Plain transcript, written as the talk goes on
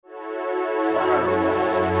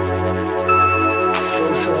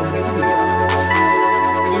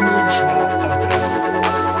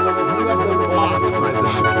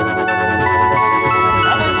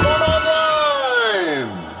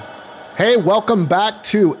welcome back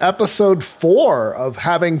to episode 4 of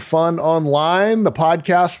Having Fun Online, the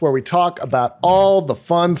podcast where we talk about all the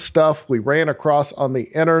fun stuff we ran across on the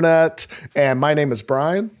internet. And my name is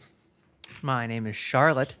Brian. My name is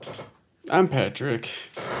Charlotte. I'm Patrick.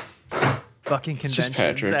 Fucking conventions, Just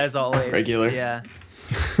Patrick. as always. Regular. Yeah.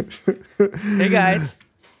 Hey, guys.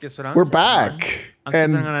 Guess what We're back. I'm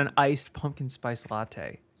sipping on an iced pumpkin spice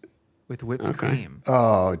latte with whipped cream.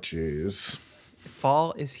 Oh, jeez.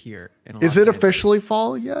 Fall is here. Is it officially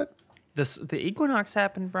fall yet? The equinox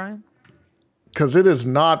happened, Brian? Because it is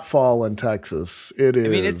not fall in Texas. It is. I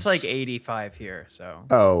mean, it's like 85 here, so.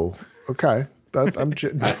 Oh, okay. I'm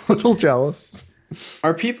a little jealous.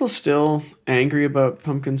 Are people still angry about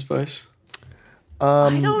pumpkin spice?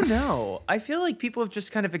 I don't know. I feel like people have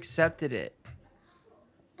just kind of accepted it.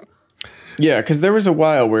 Yeah, because there was a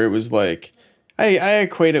while where it was like, I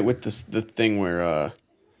equate it with the thing where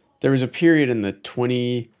there was a period in the what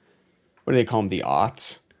do they call them, the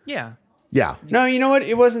aughts? Yeah. Yeah. No, you know what?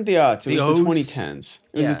 It wasn't the aughts. It was The the O's? 2010s.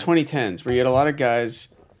 It was the 2010s where you had a lot of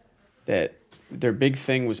guys that their big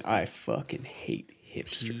thing was, I fucking hate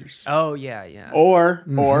hipsters. Oh, yeah, yeah. Or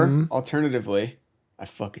alternatively, I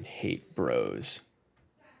fucking hate bros.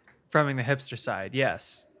 From the hipster side,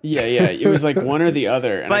 yes. Yeah. It was like one or the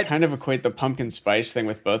other. And I But- kind of equate the pumpkin spice thing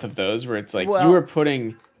with both of those, where it's like Well- you are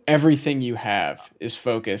putting everything you have is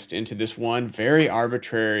focused into this one very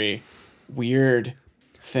arbitrary, weird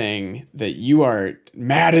thing that you are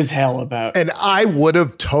mad as hell about. And I would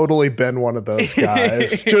have totally been one of those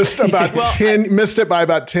guys. Just about missed it by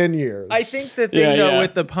about 10 years. I think the thing Yeah.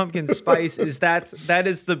 with the pumpkin spice is that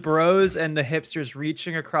is the bros and the hipsters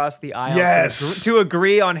reaching across the aisle Yes. to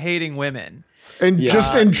agree on hating women. and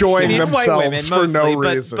just enjoying I mean, white women themselves for mostly, no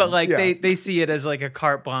reason. but like Yeah. they see it as like a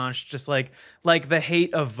carte blanche, just like the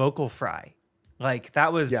hate of vocal fry. Like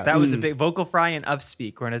that was a big vocal fry and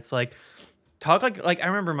upspeak when it's like talk like I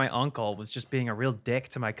remember my uncle was just being a real dick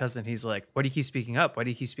to my cousin. He's like, "Why do you keep speaking up? Why do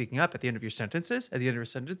you keep speaking up at the end of your sentences? At the end of your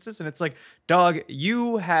sentences?" And it's like, "Dog,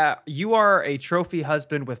 you are a trophy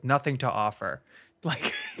husband with nothing to offer."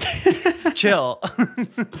 Like, chill.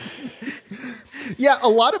 Yeah, a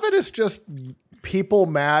lot of it is just people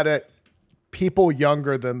mad at people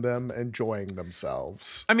younger than them enjoying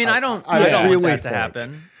themselves. I mean, I don't really want that to think.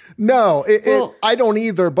 happen. No, I don't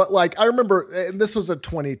either. But like, I remember, and this was a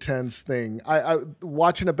 2010s thing. I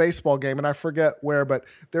watching a baseball game, and I forget where, but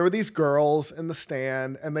there were these girls in the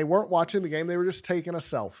stand, and they weren't watching the game. They were just taking a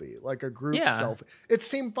selfie, like a group selfie. It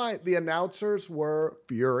seemed fine. The announcers were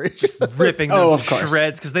furious Ripping them of to course.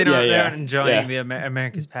 shreds because they aren't enjoying Yeah. the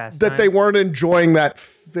America's pastime. that they weren't enjoying that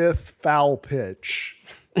fifth foul pitch.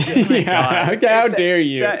 How dare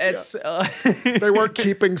you? They weren't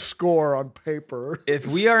keeping score on paper. If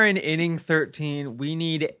we are in inning 13, we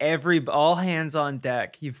need all hands on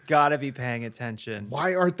deck. You've got to be paying attention.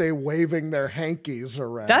 Why aren't they waving their hankies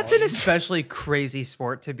around? That's an especially crazy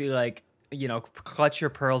sport to be like, clutch your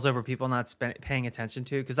pearls over people not paying attention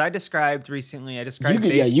to. Because I described baseball.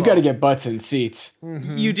 You got to get butts in seats.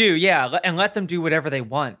 You do, yeah, and let them do whatever they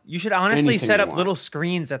want. You should honestly Anything set they up want. little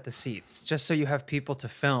screens at the seats just so you have people to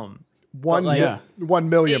film. 1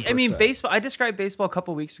 million%. I mean, baseball. I described baseball a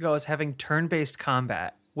couple weeks ago as having turn-based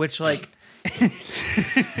combat, which like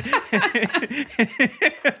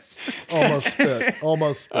Almost spit.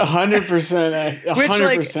 100%. Which,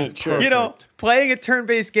 like, 100% true. playing a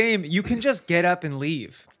turn-based game, you can just get up and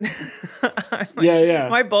leave. Yeah.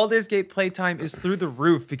 My Baldur's Gate playtime is through the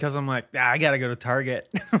roof because I'm like, I gotta go to Target.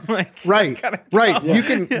 Like, Right. gotta Right.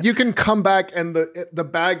 go. You can come back and the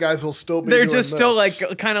bad guys will still be They're doing just still this.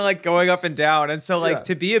 like kind of like going up and down. And so like Yeah.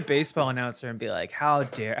 to be a baseball announcer and be like, how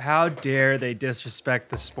dare they disrespect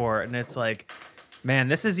the sport? And it's like, man,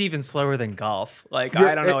 this is even slower than golf. Like,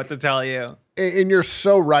 I don't know what to tell you. And you're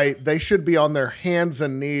so right. They should be on their hands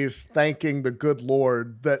and knees thanking the good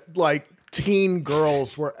Lord that like teen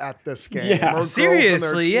girls were at this game. Yeah. Or girls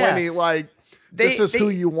Seriously, in their yeah. 20, like this is who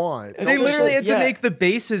you want. They literally had to Yeah. make the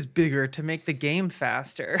bases bigger to make the game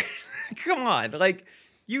faster. Come on. Like,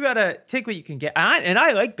 you got to take what you can get. And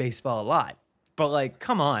I like baseball a lot. But, like,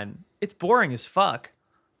 come on. It's boring as fuck.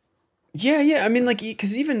 Yeah. I mean, like,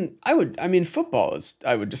 because football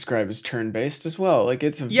I would describe as turn-based as well. Like,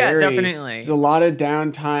 it's definitely. There's a lot of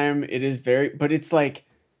downtime. It is but it's like,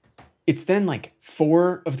 it's then like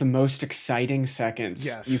 4 of the most exciting seconds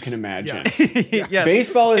you can imagine. Yes.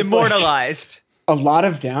 Baseball is immortalized. a lot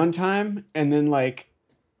of downtime, and then like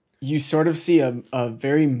you sort of see a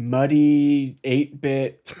very muddy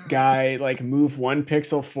 8-bit guy like move 1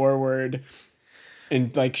 pixel forward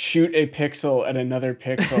and like shoot a pixel at another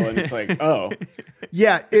pixel, and it's like, oh,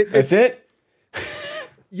 Yeah, that's it.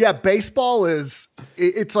 Yeah, baseball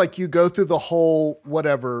it's like you go through the whole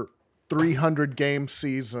 300 game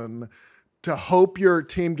season to hope your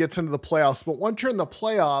team gets into the playoffs. But once you're in the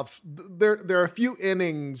playoffs, there are a few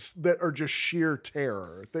innings that are just sheer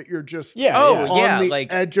terror that you're just on the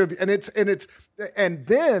edge of, and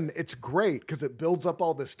then it's great because it builds up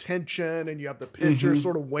all this tension and you have the pitcher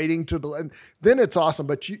sort of waiting and then it's awesome.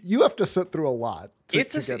 But you have to sit through a lot.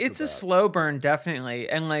 It's a slow burn, definitely.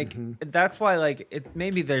 And that's why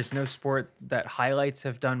maybe there's no sport that highlights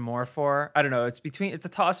have done more for. I don't know. It's a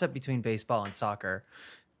toss up between baseball and soccer.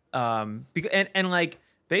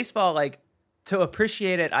 Baseball, to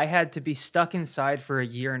appreciate it, I had to be stuck inside for a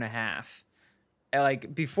year and a half.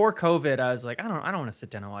 Before COVID, I was like, I don't want to sit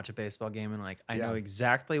down and watch a baseball game. And I know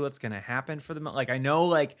exactly what's going to happen for them. I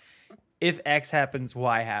know if X happens,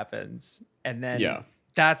 Y happens. And then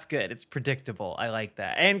that's good. It's predictable. I like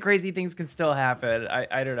that. And crazy things can still happen.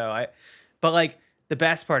 I don't know. But the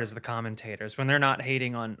best part is the commentators when they're not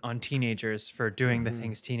hating on teenagers for doing the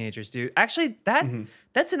things teenagers do. Actually,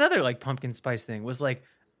 that's another pumpkin spice thing was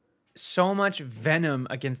so much venom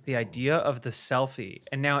against the idea of the selfie.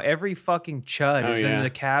 And now every fucking chud is in the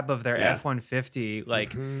cab of their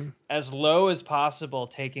F-150, as low as possible,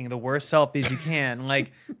 taking the worst selfies you can.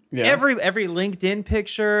 Every LinkedIn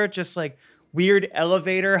picture, just weird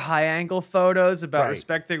elevator high angle photos about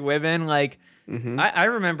respecting women. I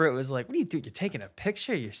remember it was what do you do? You're taking a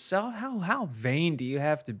picture of yourself? How vain do you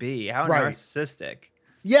have to be? How narcissistic?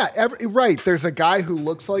 Yeah, There's a guy who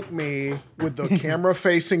looks like me with the camera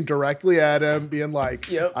facing directly at him, being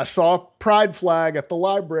I saw a pride flag at the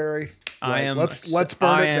library. Let's burn it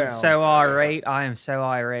down. I am so irate. I am so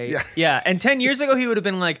irate. Yeah. And 10 years ago, he would have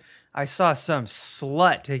been I saw some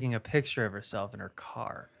slut taking a picture of herself in her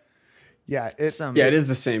car. Yeah, it is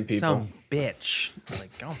the same people. Some bitch.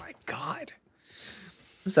 Oh my God.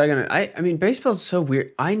 I mean, baseball's so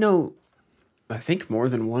weird. I think more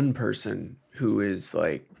than one person who is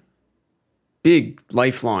big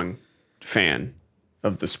lifelong fan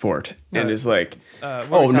of the sport and is I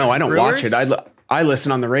don't watch it. I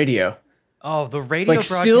listen on the radio. Oh, the radio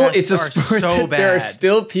broadcasts still, it's a sport so bad. There are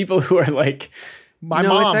still people who are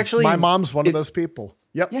my mom's one of those people.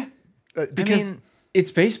 Yep. Yeah. Because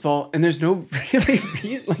it's baseball and there's no really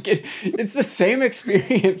reason. It's the same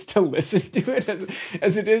experience to listen to it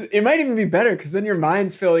as it is. It might even be better because then your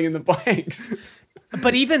mind's filling in the blanks.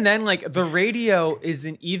 But even then, the radio is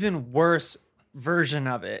an even worse version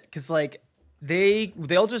of it because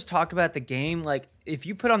they'll just talk about the game. If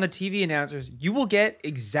you put on the TV announcers, you will get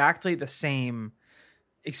exactly the same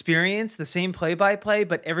experience, the same play-by-play,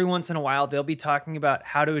 but every once in a while they'll be talking about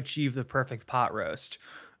how to achieve the perfect pot roast.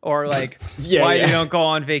 Or why you don't go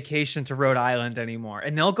on vacation to Rhode Island anymore.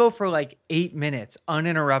 And they'll go for 8 minutes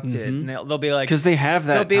uninterrupted. And they'll be because they have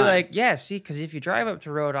that They'll be see, because if you drive up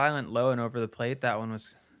to Rhode Island low and over the plate,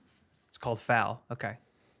 it's called foul. Okay.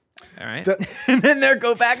 All right. And then they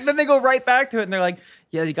go right back to it. And they're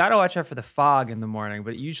you got to watch out for the fog in the morning,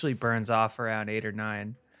 but it usually burns off around 8 or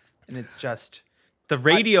 9. And it's just the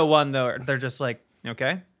radio one, though, they're just okay.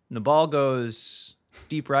 And the ball goes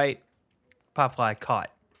deep right, pop fly caught.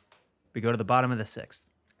 We go to the bottom of the 6th.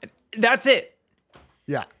 That's it.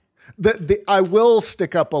 Yeah. I will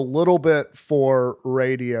stick up a little bit for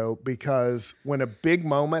radio because when a big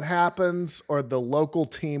moment happens or the local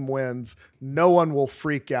team wins, no one will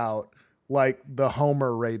freak out like the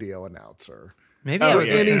Homer radio announcer. Maybe I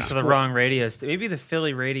was listening to the wrong radio. Maybe the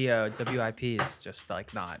Philly radio WIP is just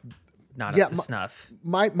not up to snuff.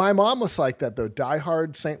 My mom was like that though,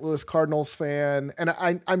 diehard St. Louis Cardinals fan, and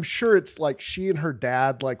I'm sure it's she and her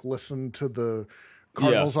dad listened to the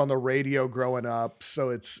Cardinals on the radio growing up, so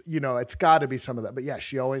it's it's got to be some of that. But yeah,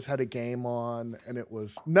 she always had a game on, and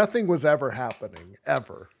nothing was ever happening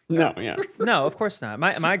ever. No, no, of course not.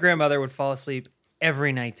 My grandmother would fall asleep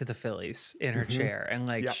every night to the Phillies in her chair,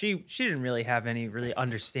 and she didn't really have any really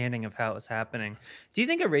understanding of how it was happening. Do you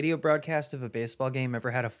think a radio broadcast of a baseball game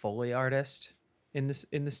ever had a Foley artist in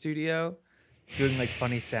the studio doing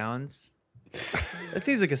funny sounds? That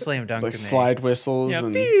seems like a slam dunk to me. Slide whistles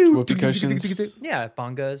and whoopee cushions. Yeah,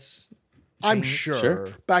 bongos. I'm sure.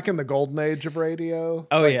 Back in the golden age of radio.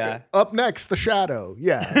 Oh yeah. Up next, The Shadow.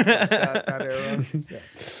 Yeah, that era. Yeah.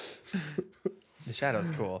 The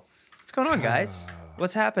Shadow's cool. What's going on, guys?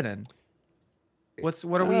 What's happening? What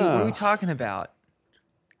are we talking about?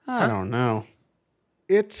 I don't know.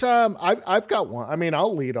 It's I've got one. I mean,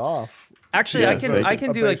 I'll lead off. Actually, I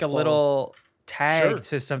can do a little tag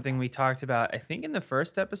to something we talked about. I think in the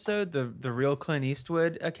first episode, the real Clint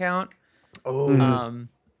Eastwood account. Oh.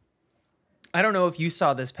 I don't know if you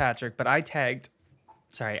saw this, Patrick, but I tagged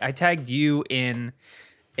you in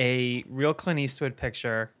a real Clint Eastwood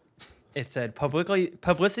picture. It said,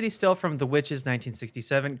 publicity still from The Witches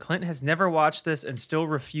 1967. Clint has never watched this and still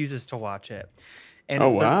refuses to watch it. And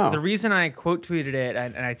the reason I quote tweeted it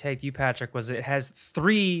and I tagged you, Patrick, was it has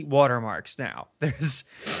 3 watermarks now. There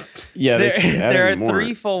are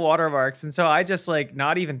 3 full watermarks. And so I just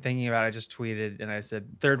not even thinking about it, I just tweeted and I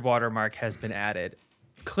said, 3rd watermark has been added.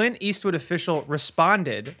 Clint Eastwood official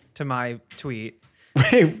responded to my tweet.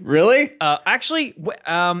 Wait, really?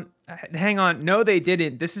 Hang on. No, they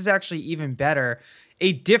didn't. This is actually even better.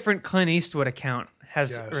 A different Clint Eastwood account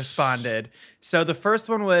has responded. So the first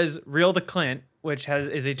one was Real the Clint, which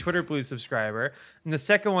is a Twitter Blue subscriber. And the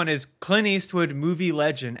second one is Clint Eastwood movie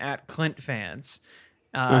legend at Clint fans.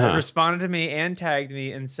 Responded to me and tagged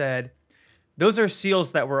me and said, those are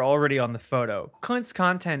seals that were already on the photo. Clint's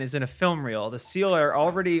content is in a film reel. The seal are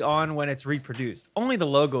already on when it's reproduced. Only the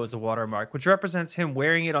logo is a watermark, which represents him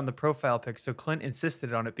wearing it on the profile pic. So Clint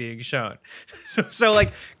insisted on it being shown. So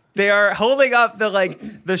they are holding up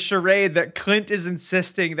the charade that Clint is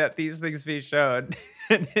insisting that these things be shown.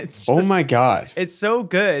 And it's just, my God. It's so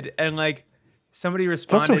good. And somebody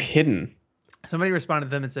responded. It's also hidden. Somebody responded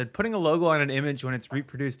to them and said, putting a logo on an image when it's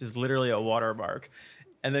reproduced is literally a watermark.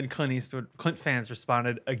 And then Clint fans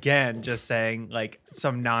responded again, just saying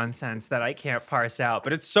some nonsense that I can't parse out.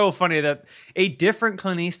 But it's so funny that a different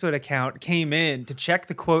Clint Eastwood account came in to check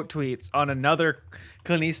the quote tweets on another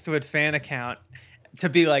Clint Eastwood fan account to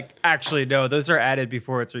be actually, no, those are added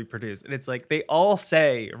before it's reproduced. And it's they all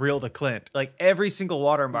say Real to Clint, every single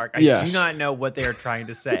watermark. I do not know what they are trying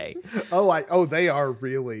to say. They are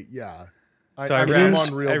really, yeah. So I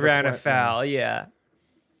ran afoul, yeah.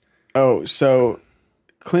 Oh, so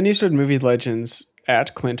Clint Eastwood movie legends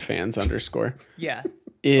at Clint fans _ yeah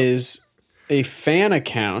is a fan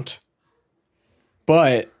account,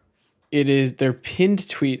 but it is their pinned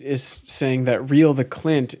tweet is saying that Real the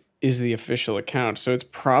Clint is the official account. So it's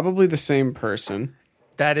probably the same person.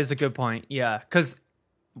 That is a good point. Yeah, because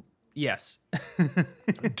yes.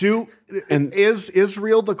 Is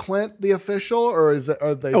Real the Clint the official, or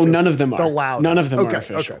are they? Oh, none of them are. The loudest? None of them are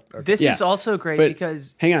official. Okay. This is also great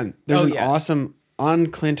because hang on, there's awesome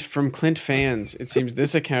on Clint from Clint fans. It seems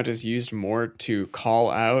this account is used more to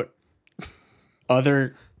call out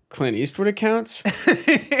other Clint Eastwood accounts.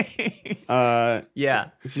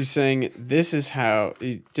 He's saying this is how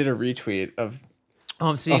he did a retweet of. Oh,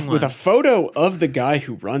 I'm seeing one with a photo of the guy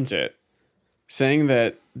who runs it, saying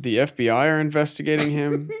that the FBI are investigating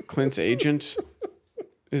him. Clint's agent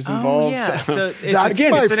is involved. Oh, yeah. So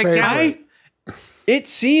it's an account. It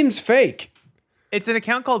seems fake. It's an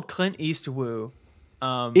account called Clint Eastwood.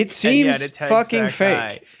 It seems fucking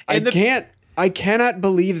fake. I cannot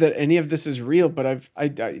believe that any of this is real, but I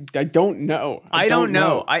don't know. I don't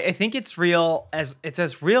know. I think it's real as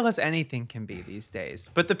real as anything can be these days.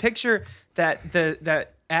 But the picture that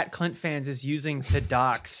at Clint fans is using to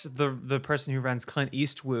dox the person who runs Clint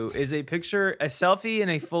Eastwood is a selfie in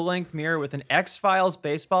a full-length mirror with an X-Files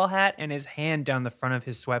baseball hat and his hand down the front of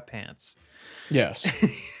his sweatpants. Yes.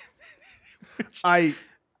 I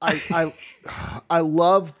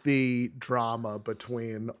love the drama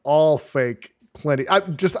between all fake Clint.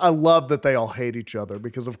 I love that they all hate each other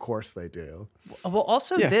because of course they do. Well,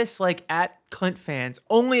 also this at Clint fans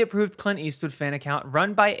only approved Clint Eastwood fan account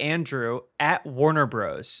run by Andrew at Warner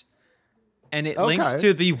Bros. And it links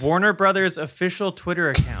to the Warner Brothers official Twitter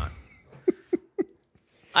account.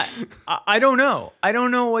 I don't know. I don't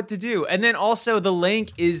know what to do. And then also the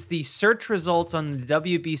link is the search results on the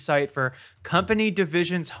WB site for Company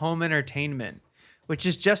Divisions Home Entertainment, which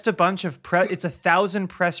is just a bunch of it's 1,000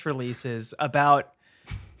 press releases about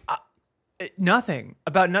nothing,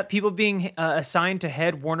 about people being assigned to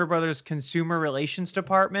head Warner Brothers Consumer Relations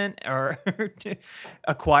Department or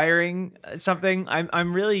acquiring something.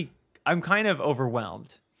 I'm kind of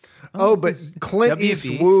overwhelmed. But Clint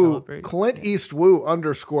Eastwood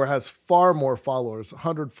 _ has far more followers,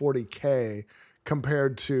 140K,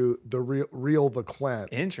 compared to the real the Clint.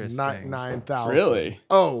 Interesting. 9,000. Really?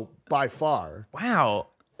 Oh, by far. Wow.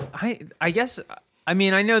 I guess. I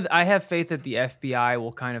mean, I know I have faith that the FBI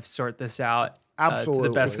will kind of sort this out. Absolutely. To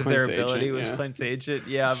the best of Clint's their ability agent, with Clint's agent.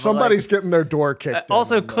 Yeah. Somebody's getting their door kicked in.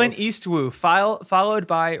 Also, Clint Eastwood followed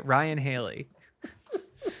by Ryan Haley.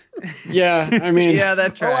 Yeah, I mean, yeah,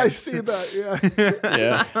 that tracks. Oh, I see that.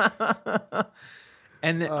 Yeah.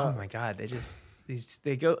 And oh my God,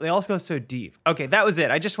 they all go so deep. Okay, that was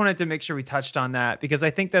it. I just wanted to make sure we touched on that because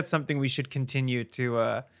I think that's something we should continue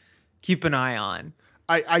to keep an eye on.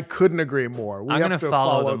 I couldn't agree more. I'm going to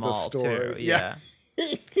follow them all story. Too. Yeah.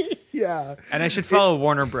 Yeah. And I should follow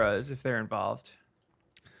Warner Bros. If they're involved.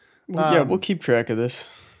 We'll keep track of this.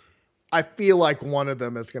 I feel like one of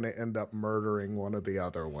them is going to end up murdering one of the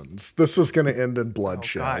other ones. This is going to end in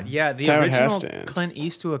bloodshed. Oh God. Yeah, the original Clint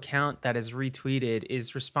Eastwood account that is retweeted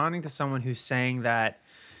is responding to someone who's saying that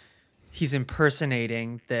he's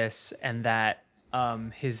impersonating this and that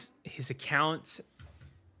his accounts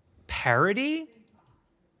parody.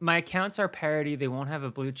 My accounts are parody. They won't have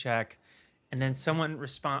a blue check. And then someone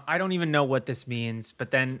respond. I don't even know what this means,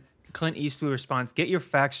 but then Clint Eastwood responds, "Get your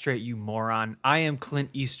facts straight, you moron. I am Clint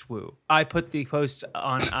Eastwood. I put the posts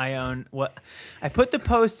on I own what I put the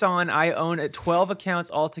posts on I own at 12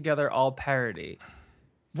 accounts altogether, all parody."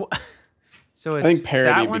 So it's, I think parody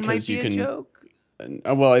that one might be a joke.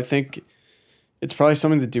 Well, I think it's probably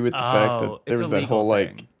something to do with the fact that there was that whole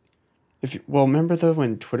thing. Remember though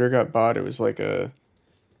when Twitter got bought, it was like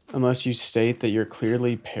unless you state that you're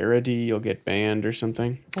clearly parody, you'll get banned or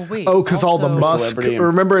something. Well, wait. Oh, because all the Musk.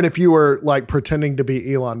 Remember, and if you were like pretending to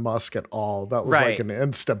be Elon Musk at all, that was like an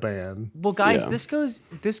insta ban. Well, guys, this goes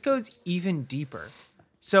even deeper.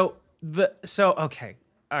 So okay,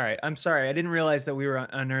 all right. I'm sorry, I didn't realize that we were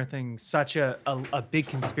unearthing such a big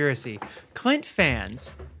conspiracy. Clint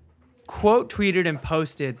fans quote tweeted and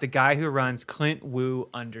posted the guy who runs Clint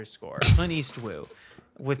Eastwood.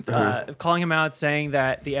 With calling him out, saying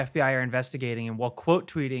that the FBI are investigating him while quote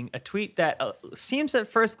tweeting a tweet that seems at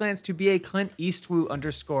first glance to be a Clint Eastwood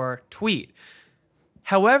 _ tweet.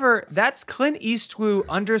 However, that's Clint Eastwood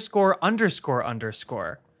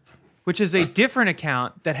 ____, which is a different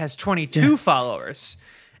account that has 22 followers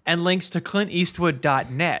and links to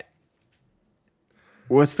ClintEastwood.net.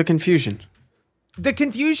 What's the confusion? The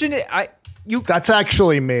confusion, that's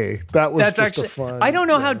actually me. That's just a fun. I don't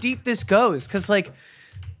know how deep this goes because like.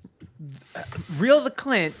 Real the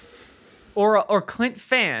Clint or Clint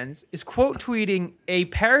fans is quote tweeting a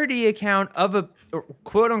parody account of a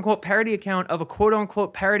quote unquote parody account of a quote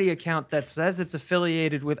unquote parody account that says it's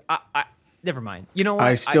affiliated with. Never mind. You know what?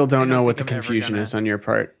 I still don't know what the confusion is on your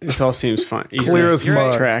part. This all seems fun. Clear as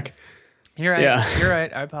mud. Track. You're right. Yeah. You're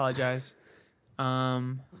right. I apologize.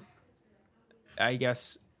 I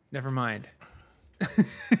guess never mind.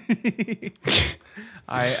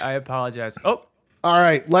 I apologize. Oh. All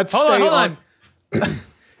right, let's hold stay on.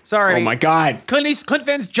 Sorry. Oh my God. Clint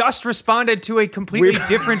fans just responded to a completely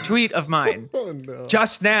different tweet of mine. Oh no.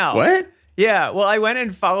 Just now. What? Yeah. Well, I went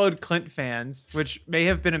and followed Clint fans, which may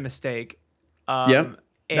have been a mistake. Yep.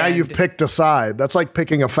 Now you've picked a side. That's like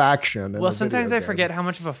picking a faction. Well, sometimes I forget how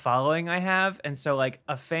much of a following I have, and so like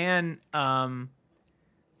a fan.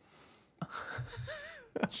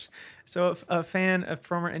 So a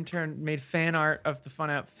former intern made fan art of the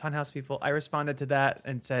Funhouse people. I responded to that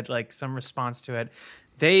and said like some response to it.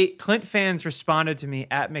 Clint fans responded to me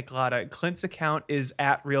at McLotta. Clint's account is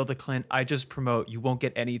at Real the Clint. I just promote. You won't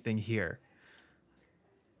get anything here.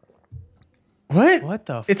 What? What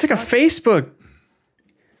the? It's like a Facebook.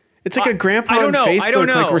 It's like a grandpa on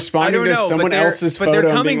Facebook, like responding to someone else's photo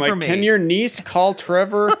and being like, "Can your niece call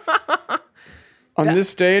Trevor?" On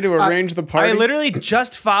this day to arrange the party? I literally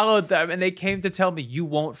just followed them and they came to tell me you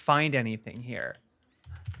won't find anything here.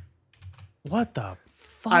 What the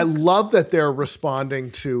fuck? I love that they're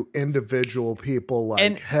responding to individual people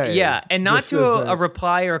like, hey. Yeah, and not to a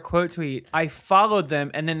reply or a quote tweet. I followed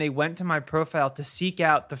them and then they went to my profile to seek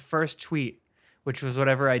out the first tweet, which was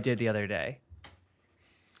whatever I did the other day.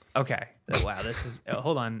 Okay. Wow, this is...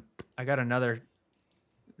 hold on. I got another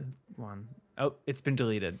one. Oh, it's been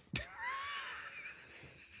deleted.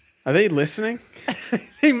 Are they listening?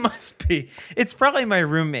 They must be. It's probably my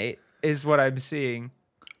roommate is what I'm seeing.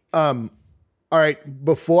 All right.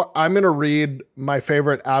 Before I'm going to read my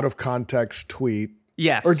favorite out of context tweet.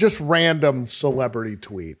 Yes. Or just random celebrity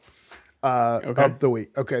tweet of the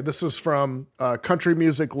week. Okay. This is from country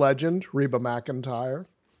music legend, Reba McEntire.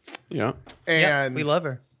 Yeah. And we love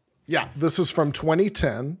her. Yeah. This is from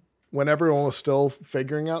 2010 when everyone was still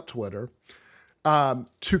figuring out Twitter.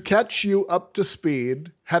 To catch you up to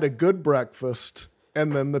speed, had a good breakfast,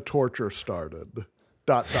 and then the torture started. ...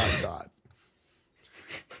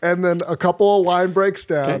 And then a couple of line breaks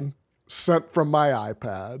down, sent from my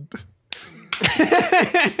iPad.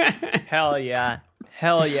 Hell yeah.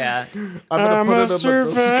 Hell yeah. I'm a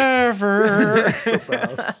survivor.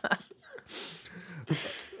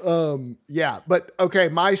 Yeah, but okay,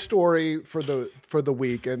 my story for the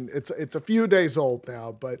week, and it's a few days old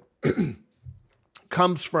now, but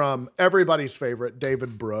comes from everybody's favorite,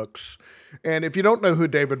 David Brooks. And if you don't know who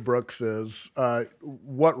David Brooks is,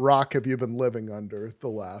 what rock have you been living under the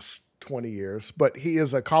last 20 years? But he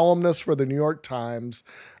is a columnist for the New York Times.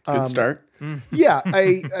 Good start. Yeah,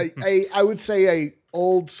 I would say a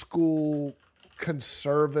old school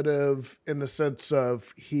conservative in the sense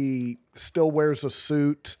of he still wears a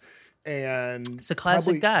suit and it's a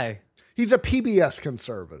classic guy. He's a PBS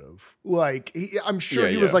conservative. Like I'm sure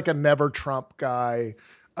he was like a never Trump guy.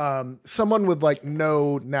 Someone with like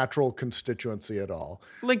no natural constituency at all.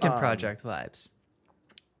 Lincoln Project vibes.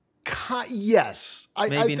 Yes, I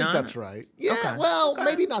think that's right. Yeah, okay.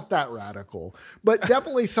 Maybe not that radical, but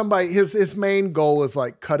definitely somebody. His main goal is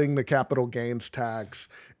like cutting the capital gains tax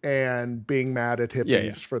and being mad at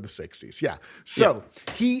hippies for the 60s. Yeah. So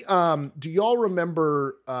he, do y'all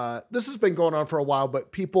remember, this has been going on for a while,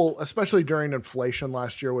 but people, especially during inflation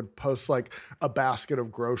last year, would post like a basket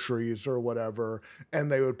of groceries or whatever,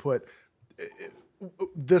 and they would put,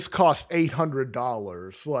 this cost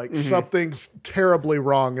 $800. Like something's terribly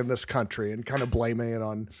wrong in this country, and kind of blaming it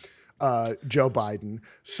on Joe Biden.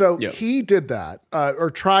 So he did that, or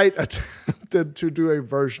attempted to do a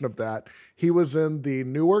version of that. He was in the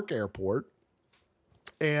Newark airport,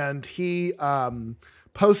 and he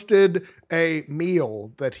posted a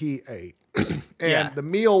meal that he ate. And the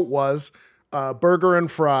meal was burger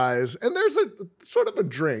and fries, and there's a sort of a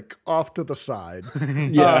drink off to the side.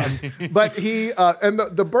 But he and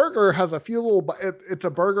the burger has a few little. It's a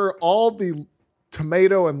burger. All the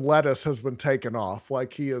tomato and lettuce has been taken off.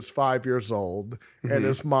 Like he is 5 years old, and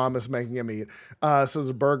his mom is making him eat. So it's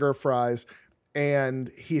a burger, fries. And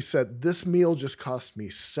he said, this meal just cost me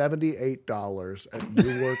 $78 at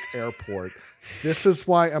Newark Airport. This is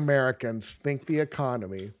why Americans think the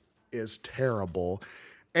economy is terrible.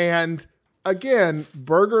 And again,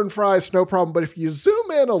 burger and fries, no problem. But if you zoom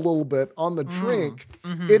in a little bit on the drink,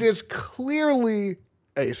 it is clearly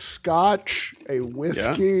a scotch, a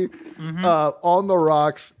whiskey on the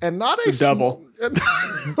rocks, and not it's a double.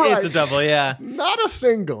 Right. It's a double, yeah. Not a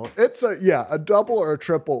single. It's a double or a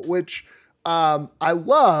triple, which I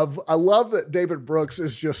love that David Brooks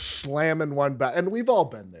is just slamming one back. And we've all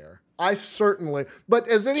been there. But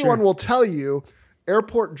as anyone will tell you,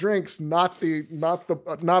 airport drinks not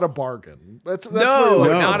a bargain. That's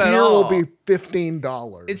not at beer all. Will be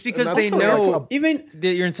 $15. It's because they know even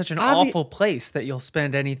that you're in such an awful place that you'll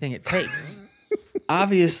spend anything it takes.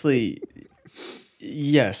 Obviously,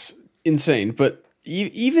 yes, insane. But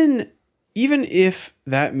even if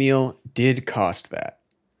that meal did cost that,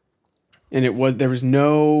 and there was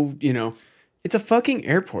no, it's a fucking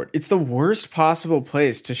airport. It's the worst possible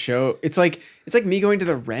place to show. It's like me going to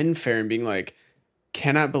the Ren Fair and being like,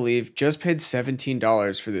 cannot believe just paid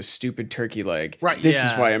 $17 for this stupid turkey leg. Right. This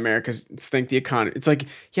is why Americans think the economy. It's like,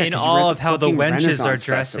 in all of how the wenches are dressing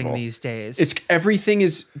festival these days. It's everything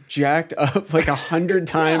is jacked up like 100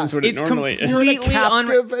 times what it normally is.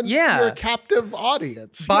 You're a captive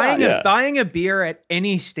audience. Buying a beer at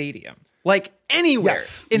any stadium, like anywhere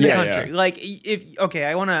in the country. Like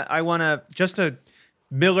I wanna just a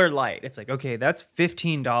Miller Lite. It's like, okay, that's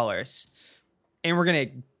 $15, and we're gonna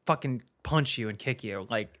fucking punch you and kick you.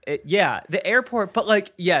 Like, the airport, but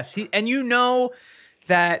like, yes,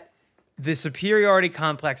 that the superiority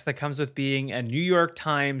complex that comes with being a New York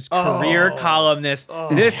Times career columnist.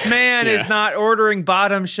 This man is not ordering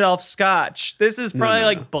bottom shelf scotch. This is probably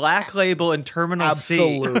like Black Label in Terminal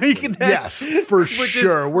C. Like, yes, for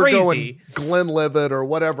sure. We're going Glenlivet or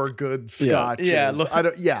whatever good scotch is.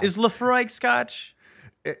 Is Lafroig scotch?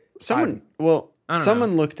 Someone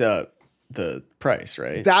looked up the price,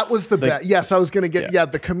 right? That was the best. Yes, I was going to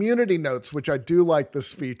get the community notes, which I do like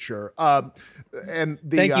this feature. And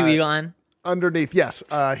thank you, Elon. Underneath, yes,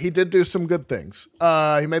 he did do some good things.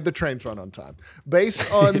 He made the trains run on time. Based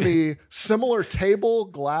on the similar table,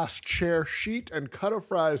 glass, chair, sheet, and cut of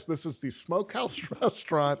fries, this is the Smokehouse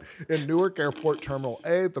Restaurant in Newark Airport Terminal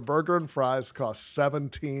A. The burger and fries cost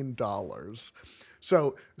 $17.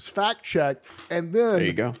 So it's fact check, and then there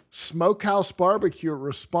you go. Smokehouse Barbecue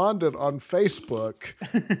responded on Facebook.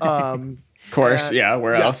 Of course,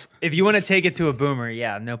 where else? If you want to take it to a boomer,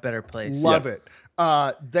 no better place. Love it.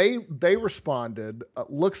 They responded.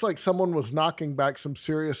 Looks like someone was knocking back some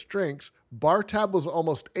serious drinks. Bar tab was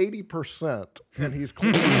almost 80%, and he's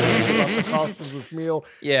clearly about the cost of this meal.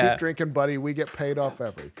 Keep drinking, buddy. We get paid off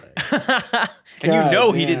everything.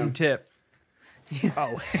 And he didn't tip.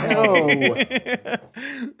 Oh, hell.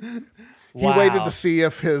 He waited to see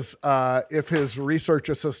if his research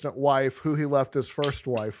assistant wife, who he left his first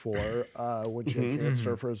wife for, when she can't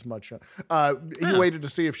serve her as much, he waited to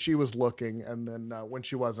see if she was looking, and then when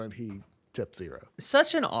she wasn't, he tipped $0.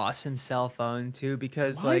 Such an awesome cell phone too,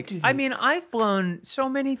 because I've blown so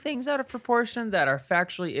many things out of proportion that are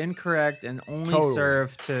factually incorrect and only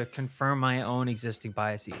serve to confirm my own existing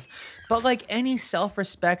biases. But like any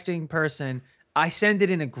self-respecting person, I send it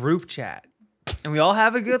in a group chat, and we all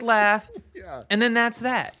have a good laugh, and then that's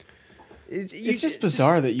that. It's just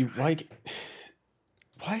bizarre that you like.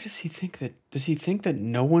 why does he think that? Does he think that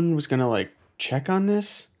no one was gonna like check on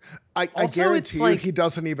this? I guarantee you he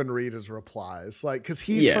doesn't even read his replies. Like, because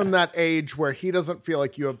he's from that age where he doesn't feel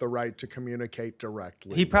like you have the right to communicate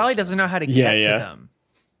directly. He probably doesn't know how to get to them.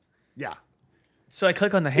 Yeah. So I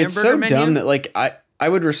click on the hamburger It's so menu. dumb that like I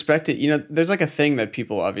would respect it. You know, there's like a thing that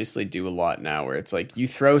people obviously do a lot now where it's like you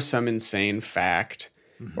throw some insane fact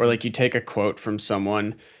or like you take a quote from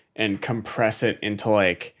someone and compress it into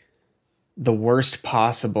like the worst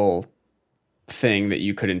possible thing that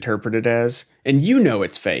you could interpret it as. And you know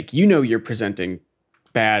it's fake. You know you're presenting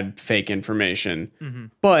bad fake information.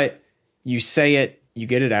 But you say it, you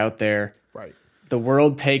get it out there. Right. The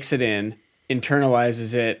world takes it in,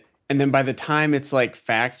 internalizes it, and then by the time it's like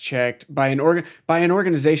fact checked by an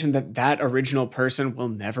organization that original person will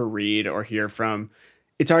never read or hear from,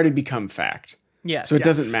 it's already become fact. Yes. So it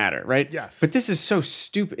doesn't matter, right? Yes. But this is so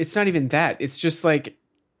stupid. It's not even that. It's just like,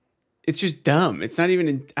 it's just dumb. It's not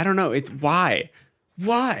even, I don't know. It's why?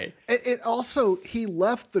 Why? It also, he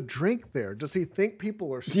left the drink there. Does he think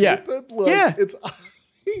people are stupid? Yeah. Like, it's.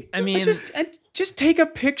 I mean, just take a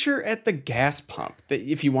picture at the gas pump that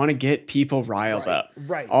if you want to get people riled up.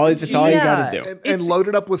 Right. That's all you got to do. And load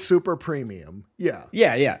it up with super premium. Yeah.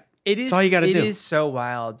 Yeah. It is. That's all you got to do. It is so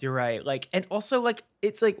wild. You're right. Like, and also like,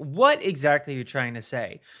 it's like, what exactly are you trying to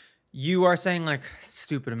say? You are saying like,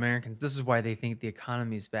 stupid Americans. This is why they think the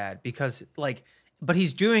economy is bad because like, but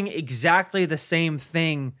he's doing exactly the same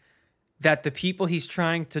thing that the people he's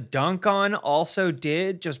trying to dunk on also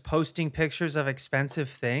did, just posting pictures of expensive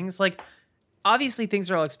things. Like, obviously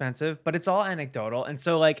things are all expensive, but it's all anecdotal. And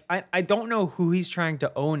so like, I don't know who he's trying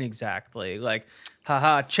to own exactly. Like,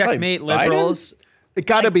 haha, checkmate liberals. It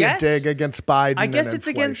got to be a dig against Biden. I guess it's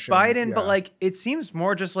against Biden, but like, it seems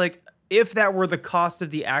more just like if that were the cost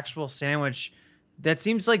of the actual sandwich, that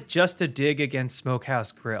seems like just a dig against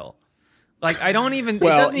Smokehouse Grill. Like, I don't even, it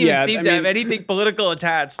doesn't even seem to have anything political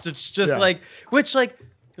attached. It's just like, which like,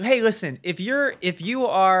 hey, listen, if you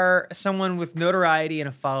are someone with notoriety and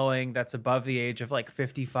a following that's above the age of like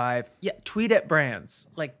 55, tweet at brands.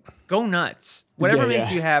 Like, go nuts. Whatever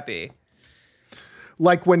makes you happy.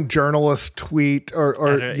 Like when journalists tweet or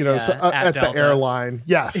at the airline.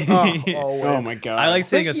 Yes. Oh my God. I like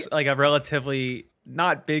seeing a relatively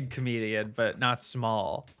not big comedian, but not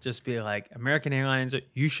small, just be like, American Airlines,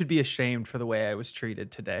 you should be ashamed for the way I was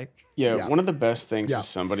treated today. Yeah. One of the best things is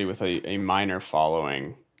somebody with a minor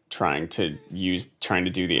following trying to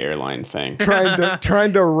do the airline thing.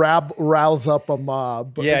 trying to rouse up a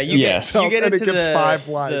mob. Yeah, you get into the 5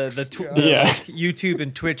 likes. The YouTube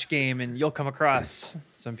and Twitch game, and you'll come across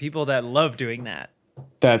some people that love doing that.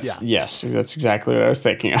 That's exactly what I was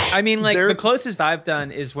thinking of. I mean, like the closest I've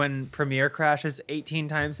done is when Premiere crashes 18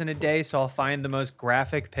 times in a day. So I'll find the most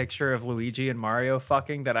graphic picture of Luigi and Mario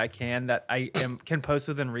fucking that I can post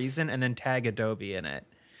within reason, and then tag Adobe in it.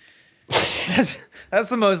 That's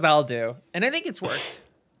the most I'll do, and I think it's worked.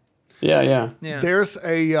 Yeah. There is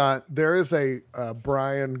a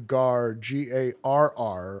Brian Garr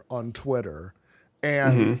Garr on Twitter,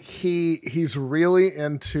 and he's really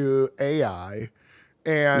into AI.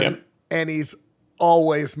 And he's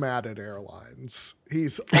always mad at airlines.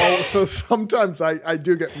 So sometimes I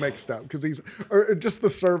do get mixed up because or just the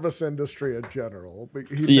service industry in general.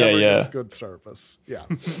 He never gets good service. Yeah.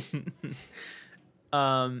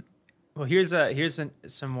 Well, here's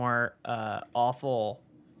some more awful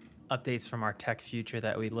updates from our tech future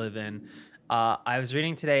that we live in. I was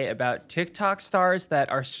reading today about TikTok stars that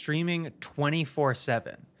are streaming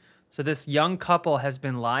 24/7. So this young couple has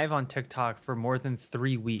been live on TikTok for more than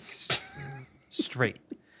 3 weeks straight.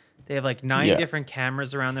 They have like 9 different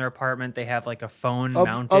cameras around their apartment. They have like a phone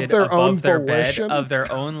mounted above their bed of their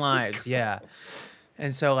own lives. Yeah.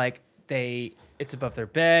 And so like it's above their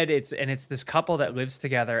bed. It's this couple that lives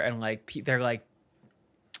together, and like they're like,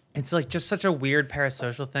 it's like just such a weird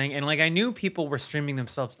parasocial thing. And like I knew people were streaming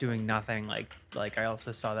themselves doing nothing. Like I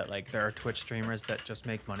also saw that like there are Twitch streamers that just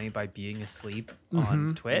make money by being asleep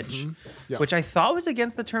on Twitch, which I thought was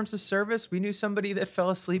against the terms of service. We knew somebody that fell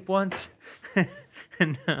asleep once,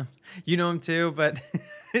 and you know him too. But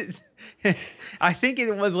I think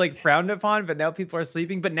it was like frowned upon. But now people are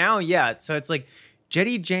sleeping. But now, so it's like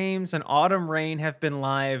Jetty James and Autumn Rain have been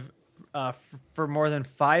live for more than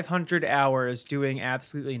 500 hours doing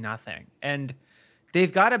absolutely nothing. And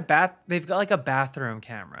they've got like a bathroom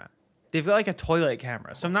camera. They've got like a toilet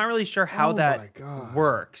camera. So I'm not really sure how that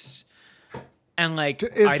works. And like,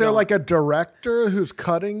 is there like a director who's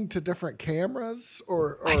cutting to different cameras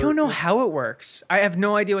or I don't know how it works. I have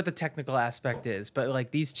no idea what the technical aspect is, but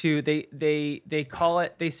like these two, they call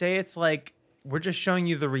it, they say it's like we're just showing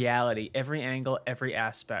you the reality, every angle, every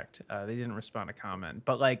aspect. They didn't respond to comment,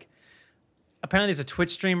 but like apparently there's a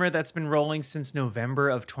Twitch streamer that's been rolling since November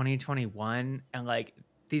of 2021, and like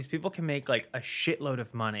these people can make like a shitload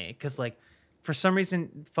of money because like for some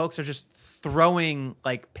reason folks are just throwing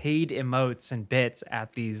like paid emotes and bits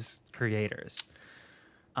at these creators.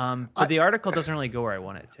 But the article doesn't really go where I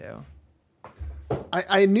want it to.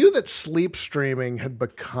 I knew that sleep streaming had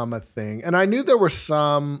become a thing, and I knew there were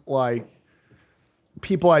some like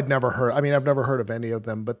people I'd never heard. I mean, I've never heard of any of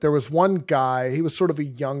them, but there was one guy, he was sort of a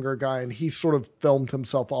younger guy, and he sort of filmed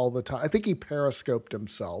himself all the time. I think he periscoped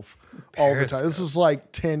himself all the time. This was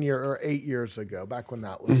like 8 years ago, back when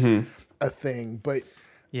that was a thing. But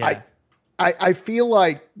yeah. I feel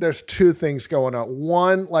like there's two things going on.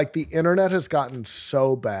 One, like the internet has gotten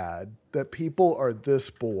so bad that people are this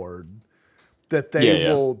bored that they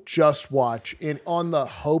will just watch on the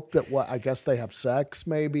hope that I guess they have sex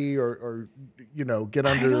maybe or get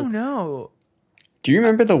under. I don't know. Do you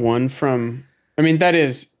remember the one from? I mean, that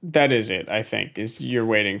is it. I think is you're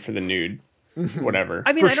waiting for the nude, whatever.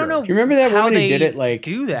 I mean, I don't know. Do you remember that how one? They did it like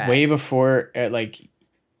do that way before at like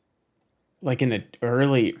in the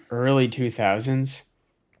early 2000s.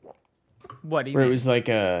 What do you where mean? It was like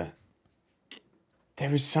there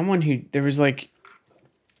was someone who there was like.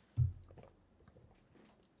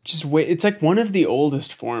 It's like one of the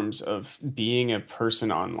oldest forms of being a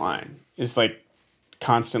person online is like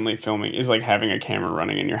constantly filming, is like having a camera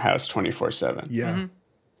running in your house 24/7. Yeah.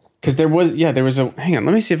 Because there was hang on,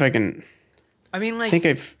 let me see if I can. I mean, like,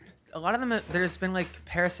 a lot of them, there's been like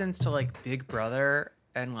comparisons to like Big Brother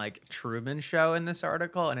and like Truman Show in this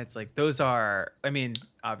article. And it's like, those are, I mean,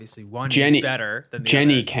 obviously one is better than the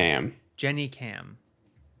Jenny other. Cam. Jenny Cam.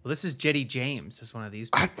 Well, this is Jetty James is one of these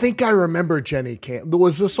people. I think I remember Jenny Cam.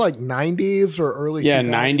 Was this like 90s or early 2000s?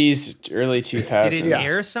 90s, early 2000s. Did it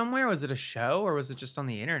air somewhere? Was it a show or was it just on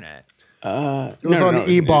the internet? It was on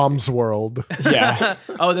E-Bombs World. Yeah.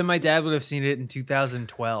 Oh, then my dad would have seen it in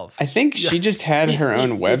 2012. I think she just had her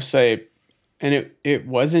own website, and it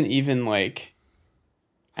wasn't even like,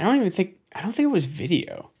 I don't think it was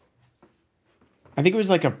video. I think it was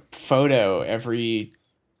like a photo every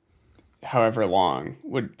however long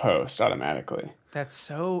would post automatically. It's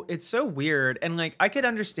so weird. And like, I could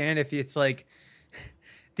understand if it's like,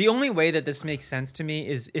 the only way that this makes sense to me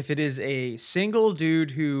is if it is a single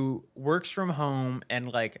dude who works from home and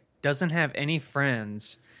like doesn't have any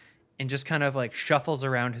friends and just kind of like shuffles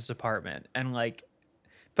around his apartment and like,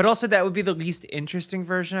 but also that would be the least interesting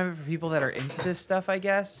version of it for people that are into this stuff, I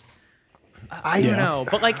guess. I don't know,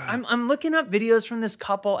 but like I'm looking up videos from this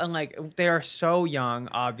couple and like they are so young,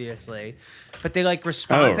 obviously, but they like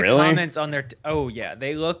respond to comments on their.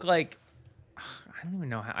 They look like I don't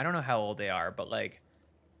know how old they are, but like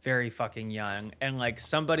very fucking young. And like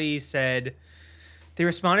somebody said, they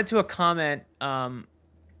responded to a comment.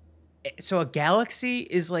 So a galaxy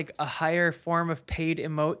is like a higher form of paid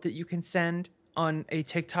emote that you can send on a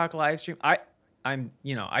TikTok live stream. I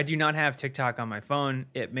do not have TikTok on my phone.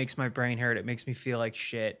 It makes my brain hurt. It makes me feel like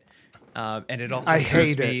shit. And it also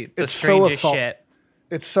hate me it. The it's strangest so shit.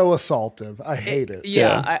 It's so assaultive. I hate it.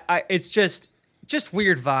 Yeah. It's just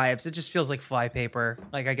weird vibes. It just feels like flypaper.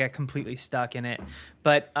 Like I get completely stuck in it.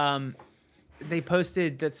 But they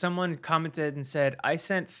posted that someone commented and said, I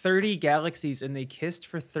sent 30 galaxies and they kissed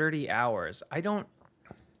for 30 hours.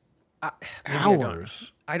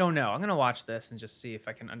 Hours? I don't know. I'm going to watch this and just see if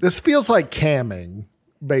I can. This feels like camming,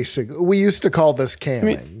 basically. We used to call this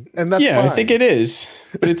camming, and that's fine. I think it is.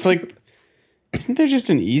 But it's like, isn't there just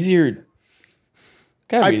an easier?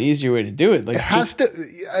 Gotta be an easier way to do it. Like it has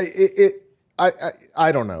to.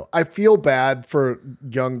 I don't know. I feel bad for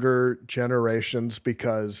younger generations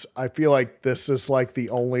because I feel like this is like the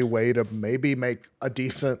only way to maybe make a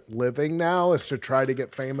decent living now is to try to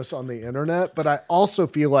get famous on the internet. But I also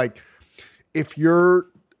feel like if you're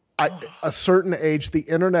a certain age, the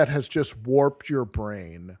internet has just warped your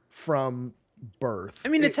brain from birth. I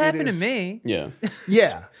mean, it's happened to me. Yeah.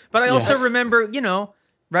 Yeah. But I also remember,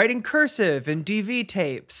 writing cursive and DV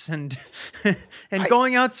tapes and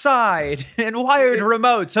going outside and wired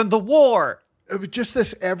remotes and the war. Just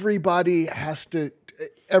this, everybody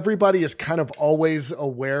is kind of always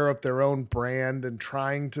aware of their own brand and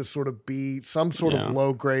trying to sort of be some sort of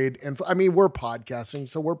low grade. I mean, we're podcasting,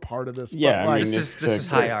 so we're part of this. Yeah, but this is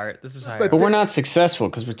high art. This is high art. But we're not successul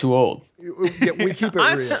because we're too old. Yeah, we keep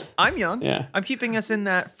it real. I'm young. Yeah. I'm keeping us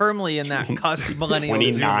firmly in that cusp millennial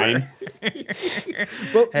 29.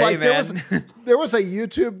 But hey, like man. there was a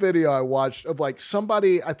YouTube video I watched of like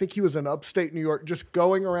somebody, I think he was in upstate New York, just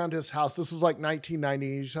going around his house. This was like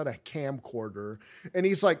 1990. He just had a camcorder and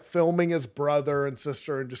he's like filming his brother and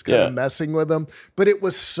sister and just kind of messing with them. But it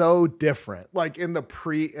was so different. Like in the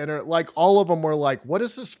pre-internet, like all of them were like, what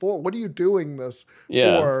is this for? What are you doing this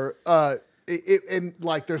for? And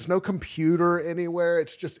like there's no computer anywhere.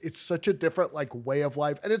 It's such a different like way of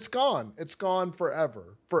life, and it's gone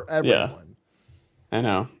forever for everyone. I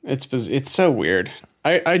know, it's so weird.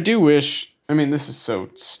 I do wish, I mean, this is so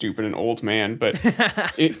stupid and old man, but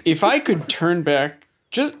if I could turn back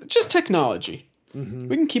just technology,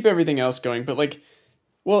 we can keep everything else going, but like,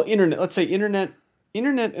 well, internet, let's say internet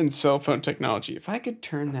and cell phone technology, if I could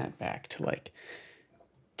turn that back to like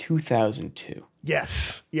 2002.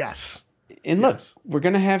 Yes. And look, we're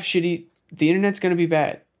going to have the internet's going to be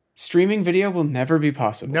bad. Streaming video will never be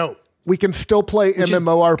possible. No, we can still play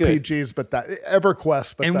MMORPGs, but that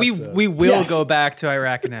EverQuest, but and we will go back to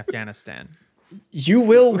Iraq and Afghanistan. You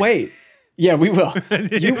will wait. Yeah, we will.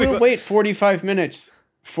 You will wait 45 minutes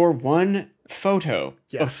for one photo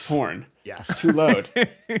of porn to load.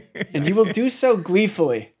 And you will do so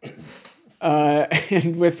gleefully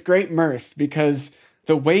and with great mirth, because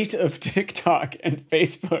the weight of TikTok and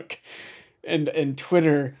Facebook and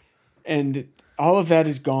Twitter and all of that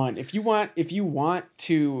is gone. If you want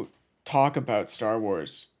to talk about Star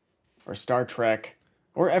Wars or Star Trek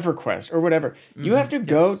or EverQuest or whatever, you have to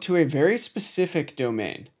go to a very specific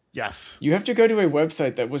domain. Yes. You have to go to a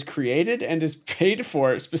website that was created and is paid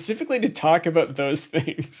for specifically to talk about those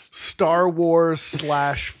things. Star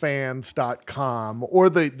Wars/fans.com or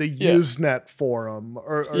the Usenet forum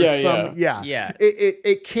or some.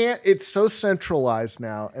 It can't, it's so centralized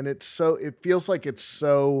now, and it feels like it's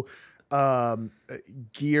so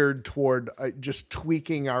geared toward just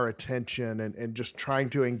tweaking our attention and just trying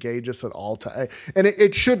to engage us at all time. And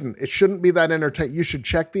it shouldn't be that entertaining. You should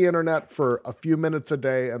check the internet for a few minutes a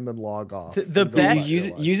day and then log off. The best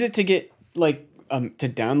use it to get like to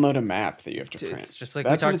download a map that you have to print. It's just like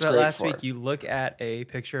we talked about last week. You look at a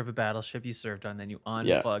picture of a battleship you served on, then you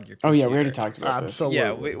unplug your computer. Oh yeah, we already talked about this.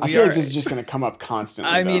 Absolutely. Yeah, I feel like this is just going to come up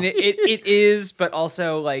constantly. I mean, it is, but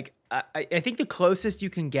also like I think the closest you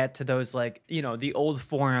can get to those, like, you know, the old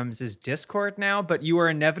forums is Discord now, but you are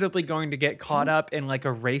inevitably going to get caught up in like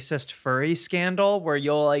a racist furry scandal where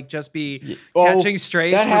you'll like just be catching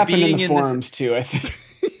strays for being in the forums too, I think.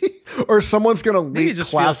 Or someone's going to leak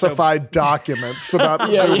classified documents about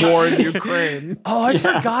the war in Ukraine. Oh, I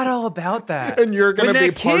forgot all about that. And you're going to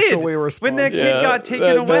be partially responsible. When that kid got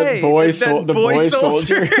taken away. The boy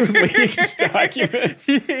soldier who leaked documents.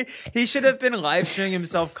 He should have been live streaming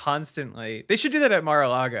himself constantly. They should do that at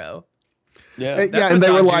Mar-a-Lago. Yeah. That's what and they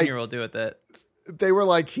Don were Jr. like, will do with it. They were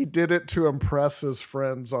like, he did it to impress his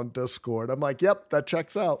friends on Discord. I'm like, yep, that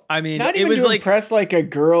checks out. I mean, not it even was to like impress like a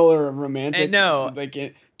girl or a romantic. No,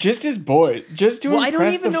 like just his boy, just to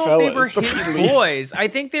impress the fellas. I don't even know if they were his boys. I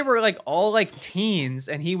think they were like all like teens,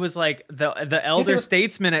 and he was like the elder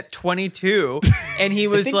statesman at 22, and he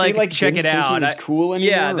was like, check it out. He was cool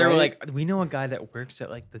anymore, yeah, they were right? like, we know a guy that works at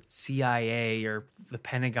like the CIA or the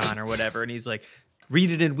Pentagon or whatever, and he's like, read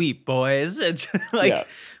it and weep, boys. And like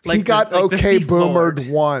he got boomered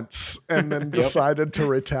once and then decided to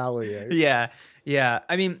retaliate. Yeah.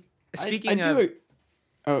 I mean, speaking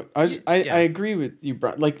I agree with you,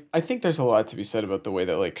 Brian. Like, I think there's a lot to be said about the way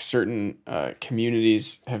that like certain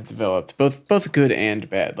communities have developed, both good and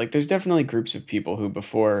bad. Like, there's definitely groups of people who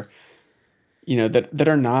before, you know, that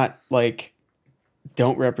are not like,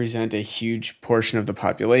 don't represent a huge portion of the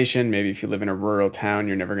population. Maybe if you live in a rural town,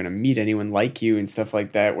 you're never going to meet anyone like you and stuff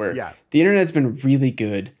like that, where the internet's been really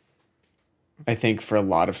good, I think, for a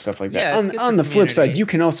lot of stuff like that. On the flip side, you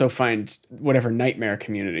can also find whatever nightmare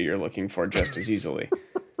community you're looking for just as easily.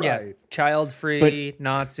 Right. Child-free,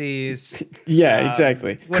 Nazis. Yeah,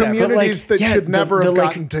 exactly. Communities that should never have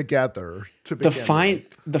gotten together to begin with.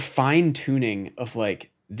 The fine-tuning of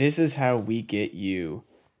like, this is how we get you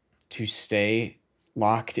to stay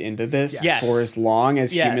locked into this for as long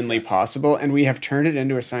as humanly possible, and we have turned it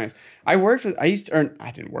into a science. One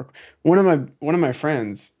of my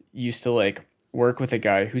friends used to like work with a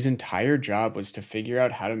guy whose entire job was to figure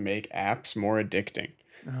out how to make apps more addicting.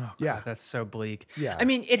 Oh, God, that's so bleak. Yeah. I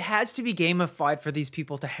mean, it has to be gamified for these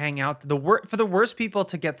people to hang out, for the worst people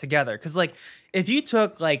to get together. Because, like, if you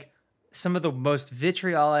took, like, some of the most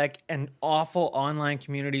vitriolic and awful online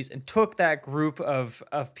communities and took that group of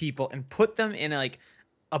people and put them in, like,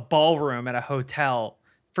 a ballroom at a hotel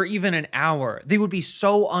for even an hour, they would be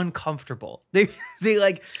so uncomfortable. They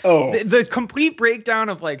like, the complete breakdown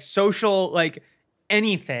of, like, social, like,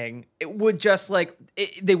 anything, it would just like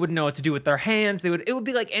they wouldn't know what to do with their hands. It would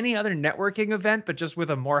be like any other networking event, but just with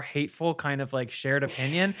a more hateful kind of like shared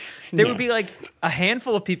opinion. There would be like a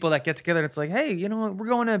handful of people that get together and it's like, hey, you know what? We're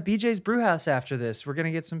going to BJ's Brewhouse after this. We're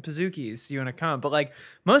gonna get some Pizookies. You want to come? But like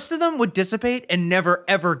most of them would dissipate and never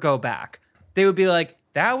ever go back. They would be like,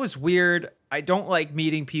 that was weird. I don't like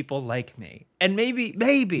meeting people like me. And maybe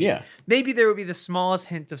there would be the smallest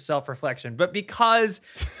hint of self-reflection. But because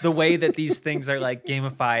the way that these things are like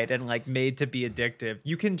gamified and like made to be addictive,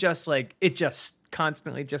 you can just like, it just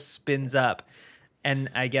constantly just spins up. And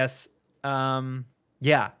I guess, I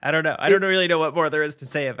don't know. I don't really know what more there is to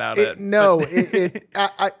say about it.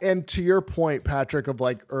 And to your point, Patrick, of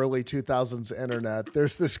like early 2000s internet,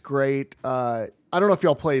 there's this great, I don't know if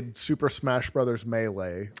y'all played Super Smash Brothers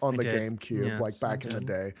Melee on the GameCube, like back in the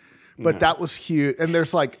day, but that was huge. And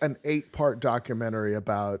there's like an 8-part documentary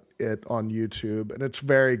about it on YouTube, and it's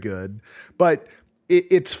very good. But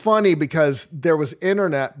it's funny because there was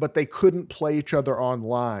internet, but they couldn't play each other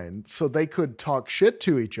online. So they could talk shit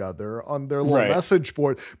to each other on their little message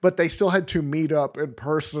board, but they still had to meet up in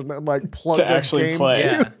person and like plug their game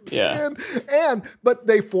cubes in. But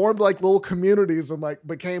they formed like little communities and like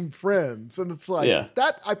became friends. And it's like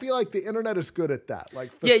that. I feel like the internet is good at that.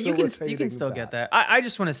 Like you can still get that. I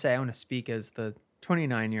just want to say, I want to speak as the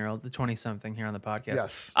 29-year-old, the 20-something here on the podcast.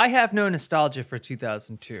 Yes. I have no nostalgia for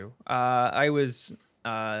 2002. I was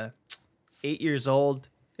 8 years old.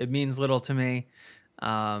 It means little to me.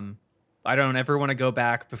 I don't ever want to go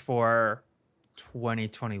back before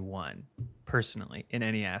 2021, personally, in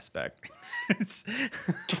any aspect. It's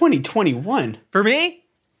 2021? For me?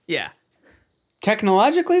 Yeah.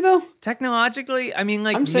 Technologically, though? Technologically, I mean,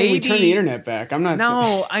 like, I'm saying we turn the internet back. I'm not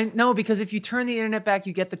saying... No, because if you turn the internet back,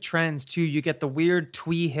 you get the trends too. You get the weird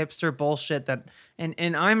twee hipster bullshit that,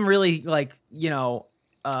 and I'm really like,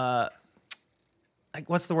 like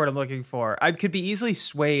what's the word I'm looking for? I could be easily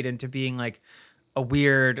swayed into being like a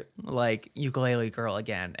weird like ukulele girl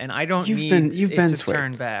again, and I don't need it to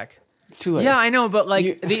turn back. It's too late. Yeah, I know, but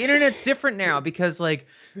like the internet's different now because like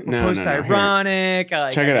post-ironic,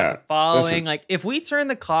 like check it out. Following. Listen. Like if we turn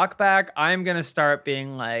the clock back, I'm gonna start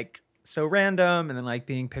being like so random and then like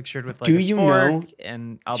being pictured with like a spork,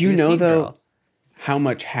 and I'll be a scene girl. How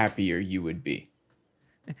much happier you would be?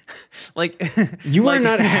 Like you are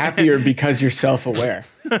not happier because you're self-aware.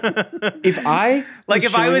 If I was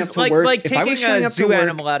taking a zoo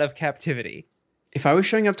animal out of captivity. If I was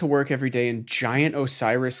showing up to work every day in giant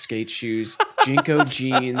Osiris skate shoes, Jinko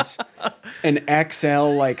jeans, an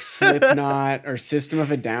XL like Slipknot or System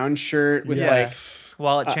of a Down shirt with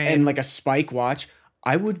wallet chain and like a Spike watch,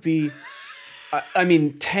 I would be,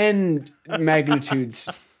 10 magnitudes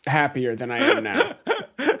happier than I am now.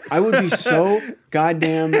 I would be so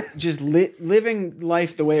goddamn just living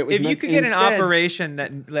life the way it was meant. If you could get an operation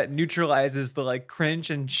that neutralizes the like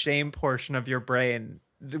cringe and shame portion of your brain,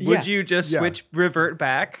 would you just revert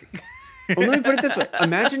back? Well, let me put it this way.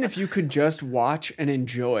 Imagine if you could just watch and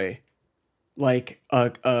enjoy like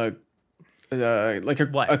a Quentin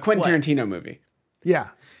Tarantino movie. Yeah.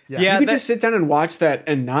 You could just sit down and watch that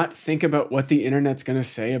and not think about what the internet's going to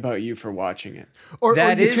say about you for watching it.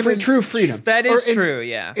 It's true freedom. That is true,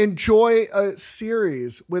 yeah. Enjoy a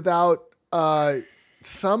series without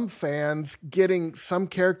some fans getting some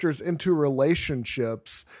characters into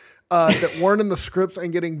relationships that weren't in the scripts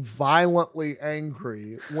and getting violently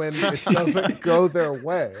angry when it doesn't go their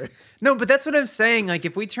way. No, but that's what I'm saying. Like,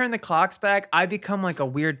 if we turn the clocks back, I become like a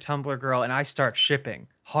weird Tumblr girl and I start shipping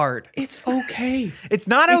hard. It's okay. It's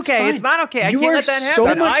not okay. It's not okay. I can't let that happen. So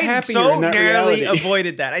much I so narrowly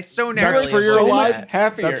avoided that. I so narrowly avoided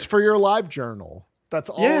that. That's for your live journal. That's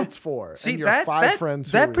all it's for. See, and your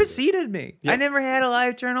friends that preceded me. Yep. I never had a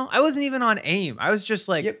live journal. I wasn't even on AIM. I was just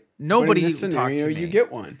like, nobody talked to me. You get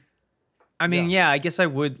one. I mean, I guess I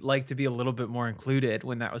would like to be a little bit more included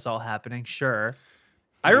when that was all happening. Sure.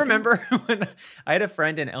 I remember when I had a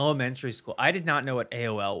friend in elementary school. I did not know what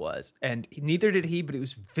AOL was, and neither did he, but he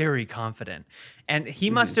was very confident. And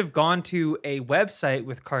he must have gone to a website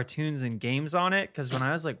with cartoons and games on it, because when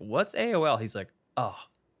I was like, what's AOL? He's like, oh,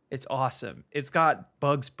 it's awesome. It's got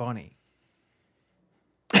Bugs Bunny.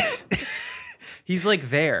 He's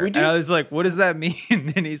like there. And I was like, what does that mean?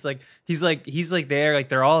 And he's like there, like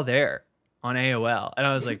they're all there on AOL. And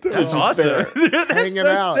I was like, that's awesome. That's so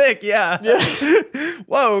out. Sick. Yeah.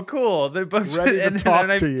 Whoa, cool. The books ready to talk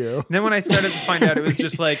to you. And then when I started to find out, it was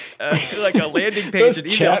just like a landing page. Those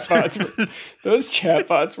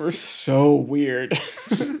chatbots were so weird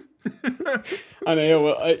on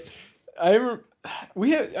AOL.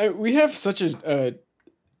 We have such a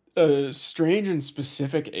a strange and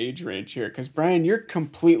specific age range here, because Brian, you're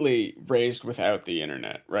completely raised without the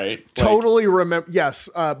internet, right? Totally remember. Yes,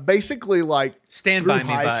 basically like Stand by me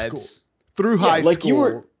vibes. School, through high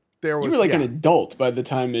school. You were like an adult by the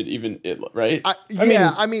time right?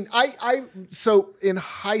 So in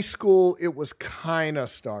high school, it was kind of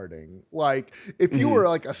starting. Like if you were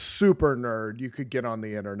like a super nerd, you could get on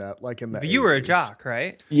the internet like in the 80s. You were a jock,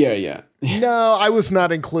 right? Yeah. No, I was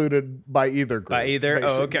not included by either group. By either?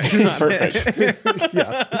 Basically. Oh, okay. Perfect.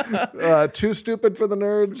 Yes. Too stupid for the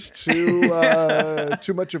nerds,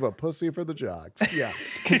 too much of a pussy for the jocks. Yeah.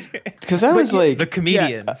 Because I was like... The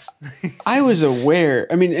comedians. I was aware.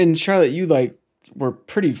 I mean, and Charlotte, you like were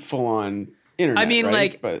pretty full on internet. I mean,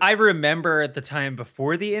 right? like, I remember the time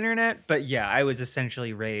before the internet, but yeah, I was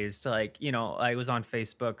essentially raised like, I was on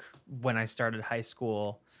Facebook when I started high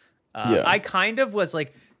school. I kind of was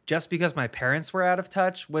like, just because my parents were out of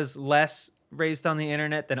touch, was less raised on the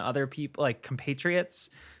internet than other people, like compatriots.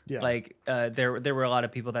 Yeah. Like there were a lot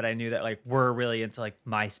of people that I knew that like were really into like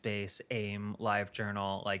MySpace, AIM,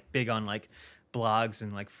 LiveJournal, like big on like blogs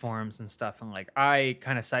and like forums and stuff. And like I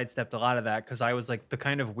kind of sidestepped a lot of that because I was like the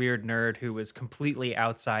kind of weird nerd who was completely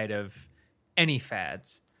outside of any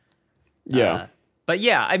fads. Yeah. But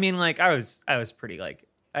yeah, I mean, like I was pretty like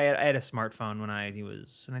I had a smartphone when I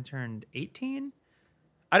turned 18.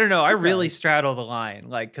 I don't know. I really straddle the line,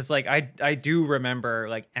 like, because like I do remember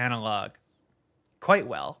like analog quite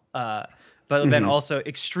well, but then also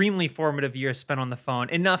extremely formative years spent on the phone,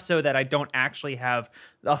 enough so that I don't actually have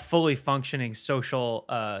a fully functioning social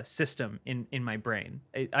system in my brain.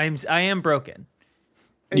 I am broken.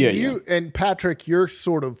 And and Patrick, you're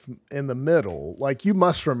sort of in the middle. Like you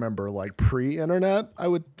must remember like pre-internet, I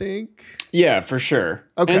would think. Yeah, for sure.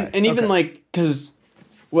 Okay, and even like because.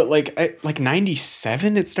 What, like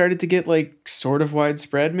 97, it started to get, like, sort of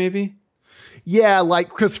widespread, maybe? Yeah, like,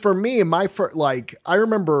 because for me, I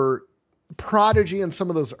remember Prodigy and some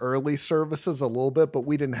of those early services a little bit, but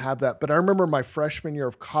we didn't have that. But I remember my freshman year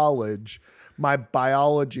of college, my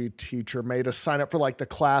biology teacher made us sign up for like the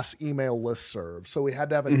class email listserv. So we had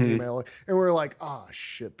to have an email, and we were like, oh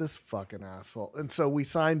shit, this fucking asshole. And so we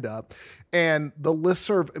signed up, and the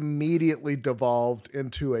listserv immediately devolved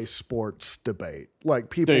into a sports debate.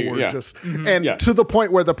 Like people were just, to the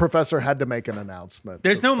point where the professor had to make an announcement.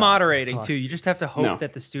 There's no moderating too. You just have to hope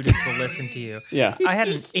that the students will listen to you. Yeah. I had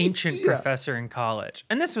an ancient professor in college,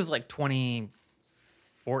 and this was like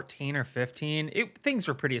 2014 or 15. Things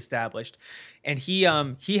were pretty established, and he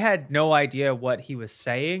had no idea what he was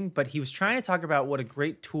saying, but he was trying to talk about what a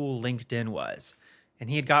great tool LinkedIn was, and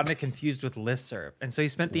he had gotten it confused with listserv. And so he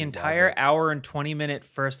spent the entire hour and 20-minute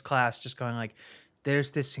first class just going like,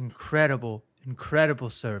 there's this incredible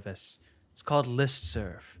service, it's called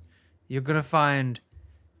listserv. You're gonna find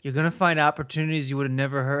opportunities you would have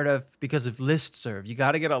never heard of because of listserv. You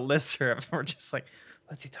got to get a listserv. We're just like,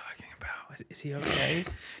 what's he talking about? Is he okay?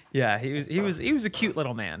 Yeah, he was a cute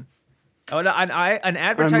little man. Oh, an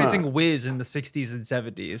advertising whiz in the 60s and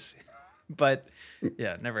 70s, but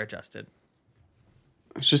yeah, never adjusted.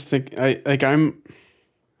 I was just thinking, I'm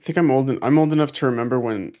old enough to remember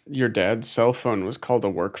when your dad's cell phone was called a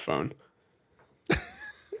work phone.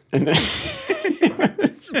 And it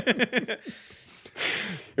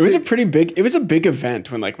was a big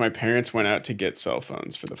event when like my parents went out to get cell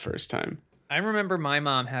phones for the first time. I remember my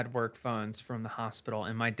mom had work phones from the hospital,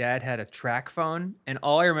 and my dad had a track phone, and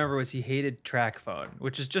all I remember was he hated track phone,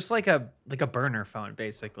 which is just like a burner phone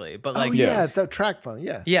basically. But like the track phone,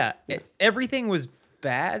 everything was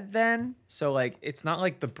bad then, so like it's not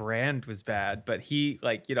like the brand was bad, but he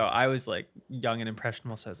like, I was like young and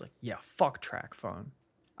impressionable, so I was like, yeah, fuck track phone.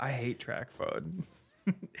 I hate track phone.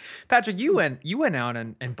 Patrick, you went out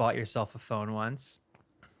and bought yourself a phone once.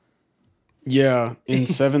 Yeah, in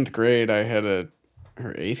 7th grade, I had or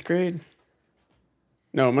 8th grade?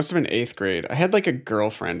 No, it must have been 8th grade. I had like a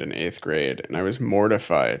girlfriend in 8th grade, and I was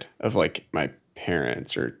mortified of like my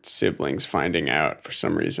parents or siblings finding out for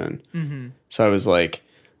some reason. Mm-hmm. So I was like,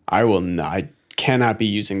 I cannot be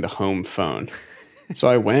using the home phone. So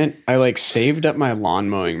I like saved up my lawn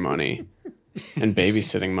mowing money and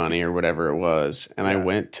babysitting money or whatever it was, and I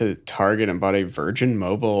went to Target and bought a Virgin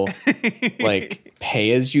Mobile like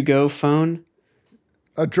pay-as-you-go phone.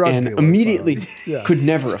 A drug and dealer immediately could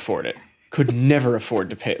never afford it. Could never afford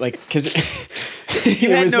to pay, like, because you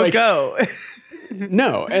had no go.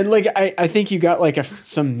 No, and like I think you got like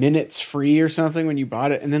some minutes free or something when you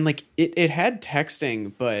bought it, and then like it had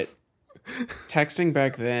texting, but texting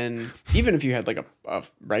back then, even if you had like a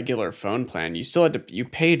regular phone plan, you still had you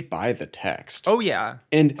paid by the text. Oh yeah.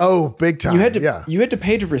 And big time. You had to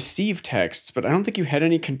pay to receive texts, but I don't think you had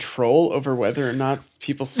any control over whether or not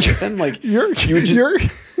people sent them. Like you're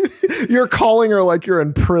calling her like you're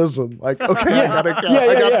in prison. Like, okay,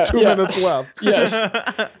 I got 2 minutes left. Yes.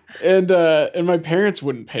 And my parents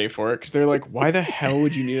wouldn't pay for it because they're like, why the hell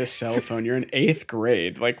would you need a cell phone? You're in 8th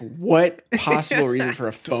grade. Like, what possible reason for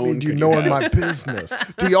a phone? You knowing my business?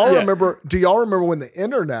 Do y'all remember? Do y'all remember when the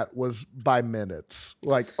internet was by minutes?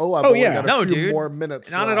 Like, I've only got a few more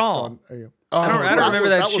minutes. Not left at all. I don't remember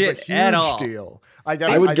that shit was a huge at all. deal. I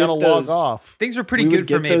got to log off. Things were pretty good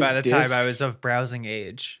for me by the time I was of browsing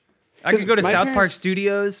age. I could go to South Park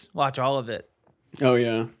Studios, watch all of it. Oh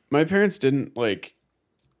yeah, my parents didn't like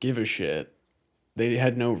give a shit. They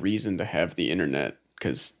had no reason to have the internet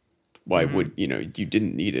because why would you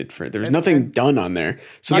didn't need it for there was nothing done on there.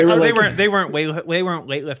 So they weren't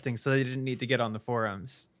weightlifting, so they didn't need to get on the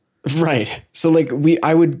forums. Right. So like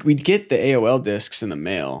we'd get the AOL discs in the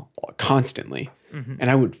mail constantly, and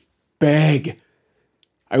I would beg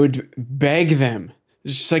them.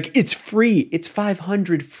 It's just like, it's free. It's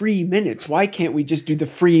 500 free minutes. Why can't we just do the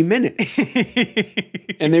free minutes?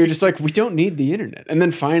 And they were just like, we don't need the internet. And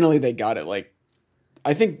then finally they got it. Like,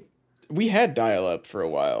 I think we had dial up for a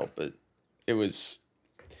while, but it was,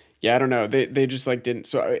 I don't know. They just like didn't.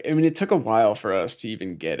 So, I mean, it took a while for us to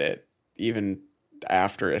even get it, even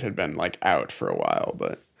after it had been like out for a while,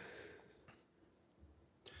 but.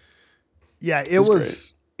 Yeah,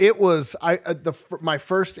 my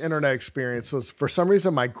first internet experience was, for some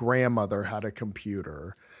reason, my grandmother had a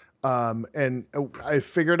computer, and I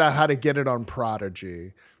figured out how to get it on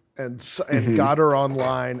Prodigy, and got her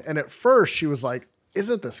online. And at first, she was like,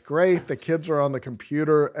 "Isn't this great? The kids are on the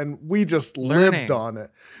computer," and we just lived on it.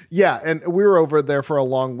 Yeah, and we were over there for a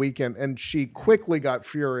long weekend, and she quickly got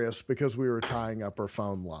furious because we were tying up her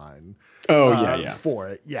phone line. For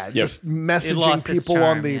it, just messaging people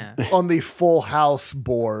on the Full House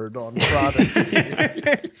board on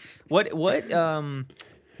Prodigy. What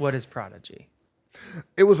is Prodigy?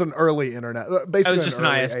 It was an early internet, basically. It was just an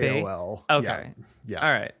ISP. AOL. Okay, yeah.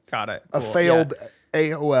 All right, got it. Cool. A failed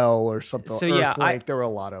AOL or something. So Earthlink, there were a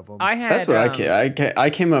lot of them. That's what I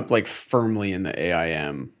came up like firmly in the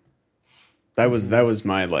AIM. That was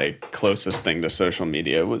my like closest thing to social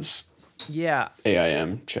media was. Yeah.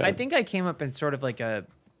 AIM chat. I think I came up in sort of like a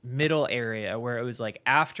middle area where it was like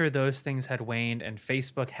after those things had waned and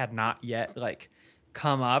Facebook had not yet like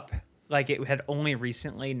come up, like it had only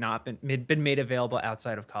recently not been made available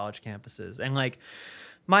outside of college campuses. And like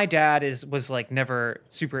my dad was like never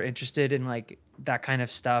super interested in like that kind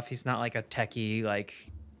of stuff. He's not like a techie, like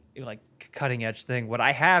cutting edge thing. What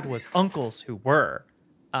I had was uncles who were.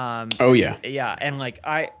 And like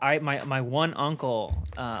my one uncle,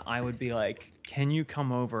 I would be like, can you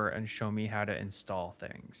come over and show me how to install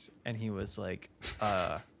things? And he was like,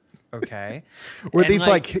 okay. Were these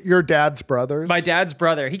like your dad's brothers? My dad's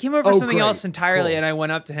brother. He came over for something else entirely, and I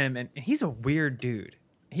went up to him, and he's a weird dude.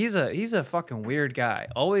 He's a fucking weird guy.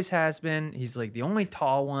 Always has been. He's like the only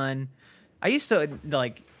tall one. I used to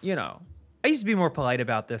I used to be more polite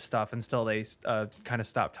about this stuff until they kind of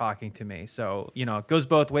stopped talking to me. So, it goes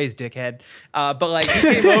both ways, dickhead. But like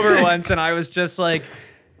he came over once and I was just like,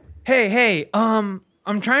 hey, I'm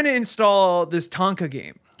trying to install this Tonka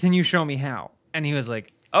game. Can you show me how? And he was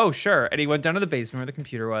like, oh, sure. And he went down to the basement where the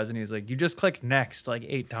computer was and he was like, you just click next like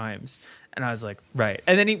 8 times. And I was like, right.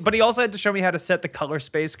 And then he also had to show me how to set the color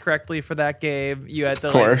space correctly for that game. You had to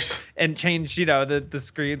of course. And change, the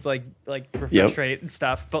screens like refresh rate and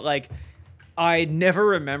stuff. But like, I never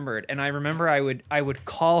remembered, and I remember I would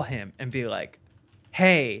call him and be like,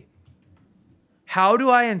 hey, how do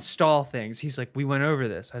I install things? He's like, we went over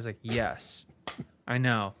this. I was like, yes, I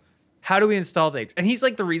know. How do we install things? And he's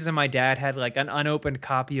like the reason my dad had like an unopened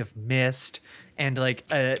copy of Myst and like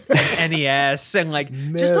an NES and like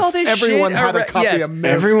just all this everyone shit. Had a copy of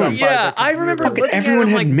Myst. Everyone, I remember everyone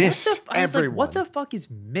had Myst. I was like, what the fuck is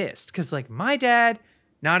Myst? Because like my dad,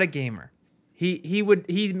 not a gamer. He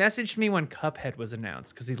messaged me when Cuphead was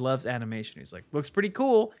announced because he loves animation. He's like, looks pretty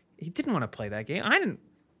cool. He didn't want to play that game. I didn't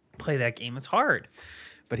play that game. It's hard.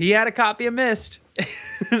 But he had a copy of Myst.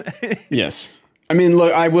 Yes. I mean,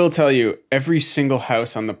 look, I will tell you, every single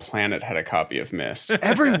house on the planet had a copy of Myst.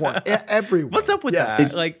 Everyone. What's up with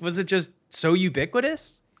that? Like, was it just so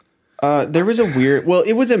ubiquitous? There was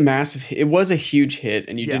it was a huge hit,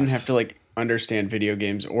 and you didn't have to like understand video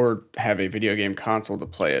games or have a video game console to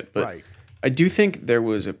play it. But I do think there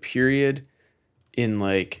was a period in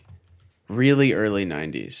like really early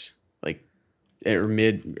 90s, like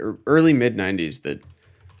early mid 90s that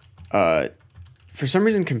for some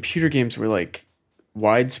reason, computer games were like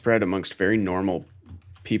widespread amongst very normal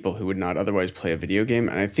people who would not otherwise play a video game.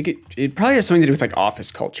 And I think it probably has something to do with like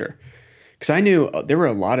office culture. Because I knew there were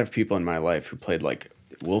a lot of people in my life who played like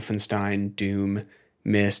Wolfenstein, Doom,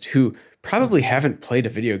 Myst, who probably haven't played a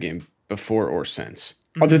video game before or since,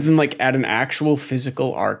 other than like at an actual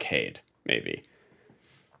physical arcade, maybe.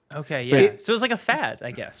 Okay, yeah. So it was like a fad,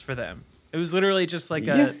 I guess, for them. It was literally just like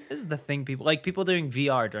this is the thing people doing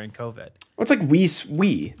VR during COVID. Well, it's like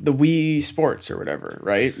the Wii Sports or whatever,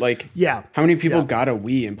 right? Like, yeah. How many people got a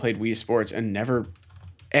Wii and played Wii Sports and never,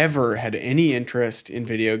 ever had any interest in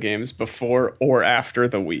video games before or after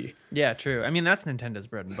the Wii? Yeah, true. I mean, that's Nintendo's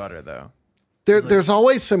bread and butter, though. There's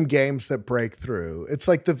always some games that break through. It's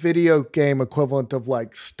like the video game equivalent of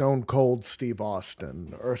like Stone Cold Steve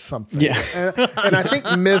Austin or something. Yeah. And I think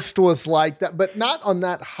Myst was like that, but not on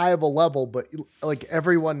that high of a level, but like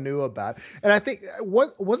everyone knew about. And I think,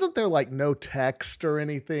 wasn't there like no text or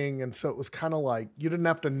anything? And so it was kind of like you didn't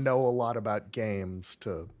have to know a lot about games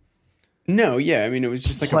to No, yeah. I mean, it was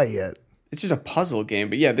just like play it. It's just a puzzle game.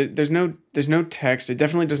 But yeah, there's no text. It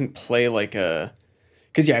definitely doesn't play like a...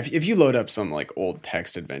 Because, yeah, if you load up some, like, old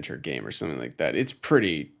text adventure game or something like that, it's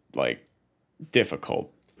pretty, like,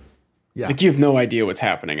 difficult. Yeah. Like, you have no idea what's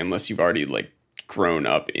happening unless you've already, like, grown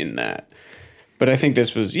up in that. But I think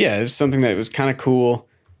this was, it was something that was kind of cool.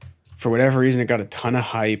 For whatever reason, it got a ton of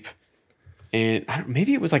hype. And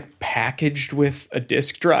maybe it was, like, packaged with a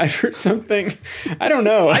disk drive or something. I don't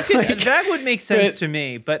know. That would make sense to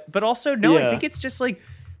me. But also, no, I think it's just, like...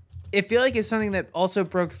 I feel like it's something that also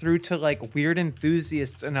broke through to like weird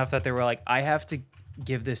enthusiasts enough that they were like, I have to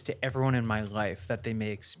give this to everyone in my life that they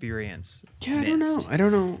may experience. Yeah, I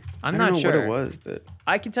don't know. I'm not sure what it was that.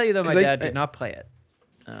 I can tell you though, my dad did not play it.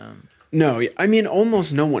 No, I mean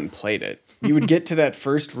almost no one played it. You would get to that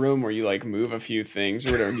first room where you like move a few things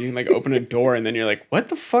or whatever. You like open a door and then you're like, what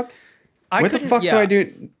the fuck? What the fuck do I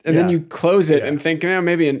do? And then you close it and think,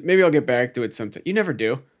 maybe I'll get back to it sometime. You never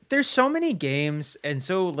do. There's so many games and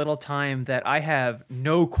so little time that I have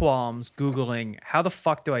no qualms Googling, how the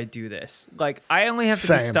fuck do I do this? Like, I only have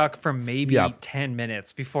to be stuck for maybe 10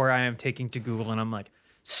 minutes before I am taking to Google and I'm like,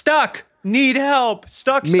 stuck, need help,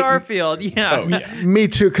 stuck Starfield. Yeah. Oh, yeah. Me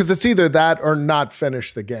too, because it's either that or not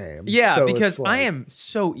finish the game. Yeah, so because like, I am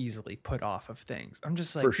so easily put off of things. I'm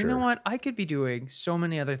just like, you know what? I could be doing so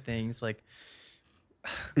many other things, like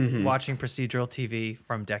watching procedural TV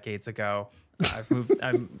from decades ago.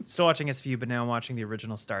 I'm still watching SVU, but now I'm watching the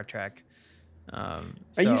original Star Trek. I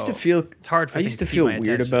used to feel it's hard. I used to feel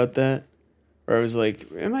weird about that, where I was like,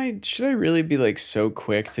 should I really be like so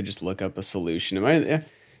quick to just look up a solution?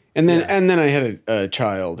 And then I had a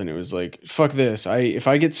child, and it was like, fuck this. If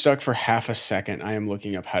I get stuck for half a second, I am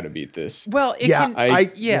looking up how to beat this. Well,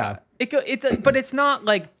 but it's not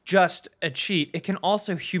like just a cheat. It can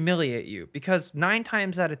also humiliate you because 9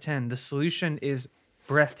 times out of 10, the solution is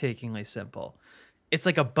breathtakingly simple. It's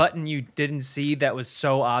like a button you didn't see that was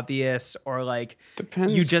so obvious, or like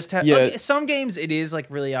depends. You just have like, some games it is like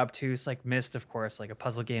really obtuse, like Myst, of course, like a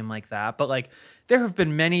puzzle game like that. But like there have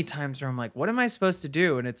been many times where I'm like, what am I supposed to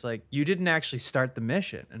do? And it's like, you didn't actually start the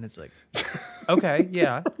mission. And it's like, okay,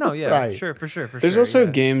 yeah, no, yeah, right. Sure. There's also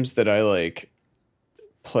games that I like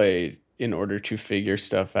play in order to figure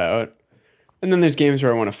stuff out. And then there's games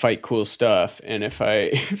where I want to fight cool stuff, and if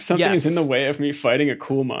something is in the way of me fighting a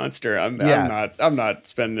cool monster, I'm not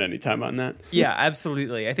spending any time on that. Yeah,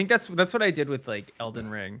 absolutely. I think that's what I did with like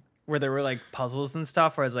Elden Ring, where there were like puzzles and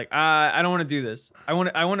stuff. Where I was like, I don't want to do this. I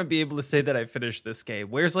want to be able to say that I finished this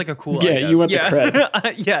game. Where's like a cool item? You want the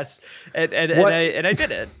credit. Yes, and I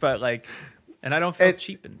did it, but like. And I don't feel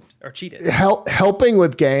cheated. Helping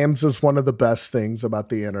with games is one of the best things about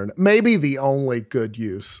the internet. Maybe the only good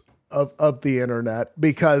use of the internet,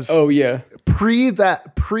 because pre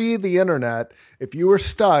the internet, if you were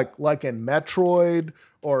stuck like in Metroid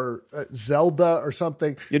or Zelda or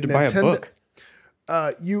something, you had to buy a book.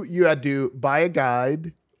 You had to buy a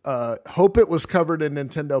guide, hope it was covered in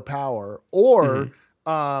Nintendo Power, or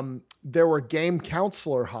there were game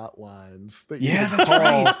counselor hotlines that you could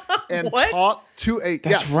call and talk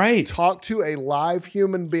to talk to a live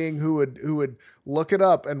human being who would look it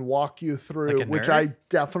up and walk you through, like which I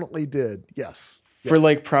definitely did. Yes. For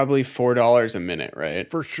like probably $4 a minute, right?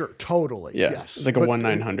 For sure. Totally. Yeah. Yes. It's like a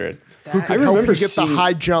 1-900. Who could help you get the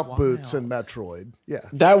high jump boots in Metroid. Yeah.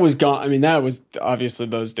 That was gone. I mean, that was obviously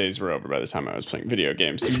those days were over by the time I was playing video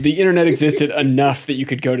games. The internet existed enough that you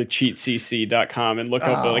could go to cheatcc.com and look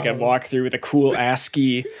up like a walkthrough with a cool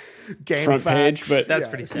ASCII game front facts. page. But that's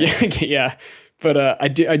pretty sick. Yeah. But I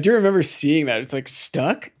do remember seeing that. It's like,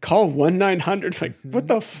 stuck? Call 1-900. Like, what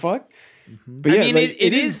the fuck? But yeah,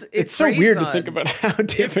 it's so weird to think about how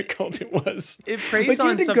difficult it was. It preys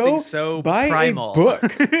on something so primal. A book.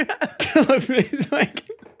 Like,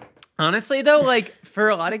 honestly, though, like for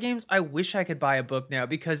a lot of games, I wish I could buy a book now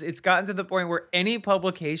because it's gotten to the point where any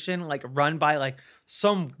publication like run by like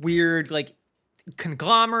some weird like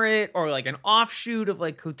conglomerate or like an offshoot of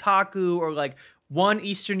like Kotaku or like one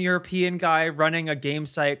Eastern European guy running a game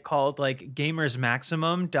site called like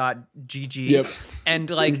gamersmaximum.gg. Yep. And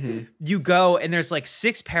like you go and there's like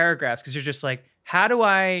 6 paragraphs because you're just like, how do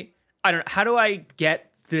I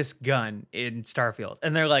get this gun in Starfield?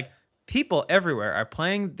 And they're like, people everywhere are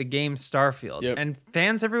playing the game Starfield and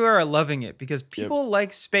fans everywhere are loving it because people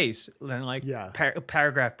like space. And like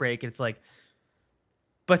paragraph break. It's like,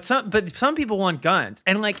 but some people want guns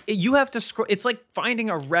and like you have to scroll. It's like finding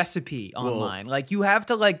a recipe online. Like you have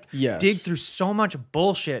to like dig through so much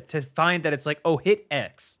bullshit to find that it's like, oh, hit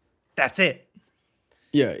X. That's it.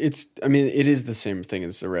 Yeah, it is the same thing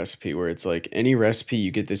as the recipe where it's like any recipe,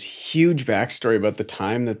 you get this huge backstory about the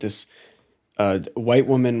time that this white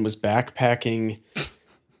woman was backpacking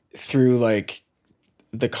through like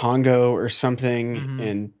the Congo or something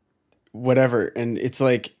and whatever. And it's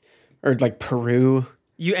like, or like Peru.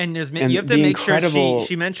 You have to make sure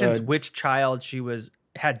she mentions which child she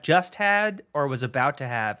had just had or was about to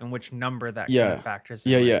have and which number that kind of factors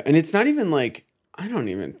in. Yeah. And it's not even like, I don't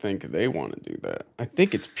even think they want to do that. I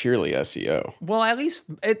think it's purely SEO. Well, at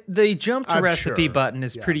least the jump to recipe button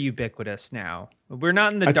is pretty ubiquitous now. We're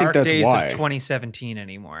not in the dark days of 2017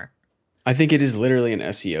 anymore. I think it is literally an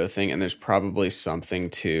SEO thing, and there's probably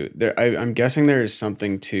something to there. I'm guessing there is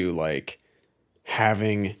something to like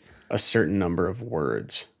having a certain number of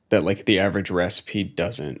words that like the average recipe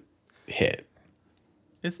doesn't hit.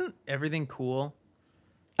 Isn't everything cool?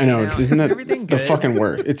 I know, isn't that the fucking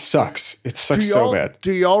word? It sucks. It sucks so bad.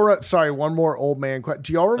 Do y'all? Sorry, one more old man question.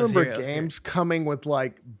 Do y'all remember games coming with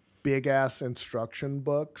like big ass instruction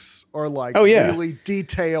books or like really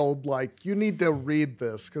detailed? Like you need to read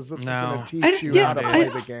this because this is going to teach you how to play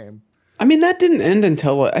the game. I mean, that didn't end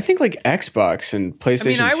until I think like Xbox and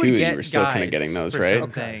PlayStation 2. You were still kind of getting those, right?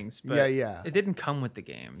 Some things, but it didn't come with the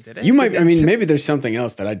game, did it? You might. I mean, maybe there's something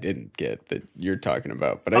else that I didn't get that you're talking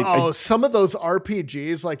about. But some of those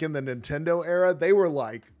RPGs, like in the Nintendo era, they were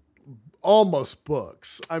like almost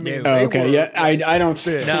books. I mean, I don't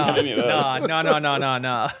think no,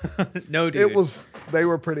 no, dude. They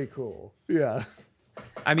were pretty cool. Yeah.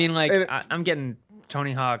 I mean, like I'm getting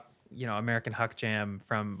Tony Hawk. American Huck Jam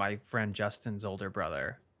from my friend Justin's older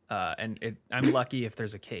brother. And I'm lucky if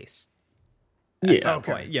there's a case.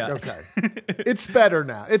 Okay. Yeah. Okay. It's better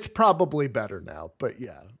now. It's probably better now, but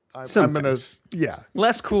yeah. I'm going to,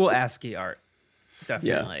 less cool ASCII art.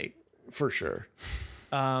 Definitely. Yeah, for sure.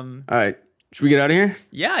 All right. Should we get out of here?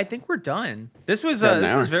 Yeah, I think we're done. This was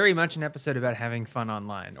very much an episode about having fun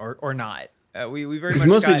online or not. We very much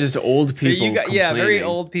mostly just old people. Very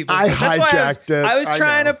old people. I hijacked it. I was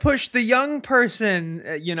trying to push the young person,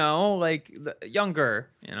 like the younger,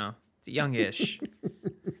 the youngish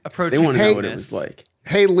approach. They want to know what it was like.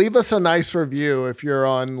 Hey, leave us a nice review if you're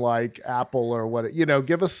on like Apple or what.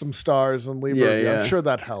 Give us some stars and leave a review. I'm sure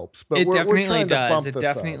that helps. But it definitely does. It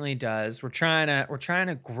definitely does. We're trying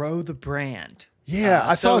to grow the brand. Yeah,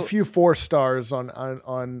 I saw a few 4 stars on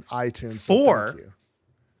iTunes. 4. So thank you.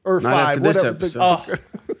 Or not 5. After this episode. Oh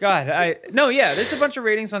God, there's a bunch of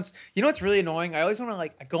ratings on. You know what's really annoying? I always want to I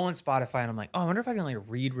go on Spotify and I'm like, oh, I wonder if I can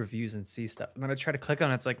read reviews and see stuff. And then I try to click on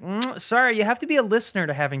it. It's like, sorry, you have to be a listener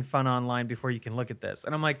to having fun online before you can look at this.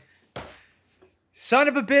 And I'm like, son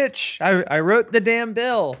of a bitch, I wrote the damn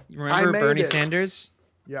bill. You remember Bernie Sanders?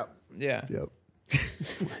 Yep. Yeah. Yep.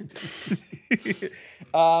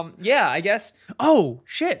 I guess. Oh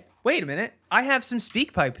shit. Wait a minute. I have some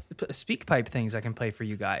SpeakPipe things I can play for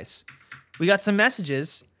you guys. We got some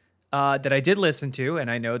messages that I did listen to,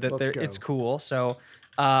 and I know that it's cool. So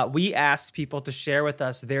we asked people to share with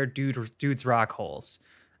us their dudes rock holes.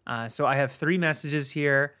 So I have 3 messages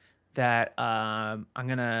here that I'm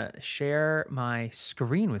going to share my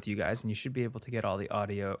screen with you guys, and you should be able to get all the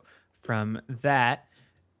audio from that.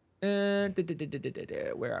 Where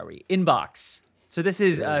are we? Inbox. So this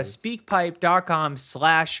is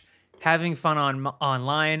speakpipe.com/having fun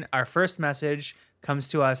online. Our first message comes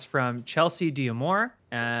to us from Chelsea Diamore,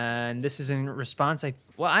 and this is in response. I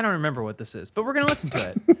don't remember what this is, but we're gonna listen to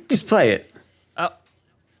it. Just play it. Oh,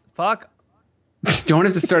 fuck! Don't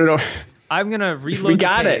have to start it over. I'm gonna reload. We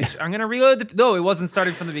got it. I'm gonna reload No, it wasn't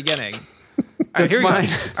starting from the beginning. That's fine.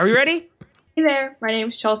 Are we ready? Hey there, my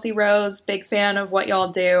name's Chelsea Rose. Big fan of what y'all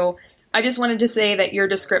do. I just wanted to say that your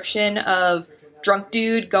description of drunk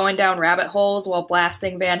dude going down rabbit holes while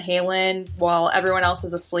blasting Van Halen while everyone else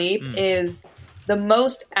is asleep is the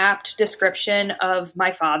most apt description of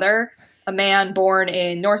my father, a man born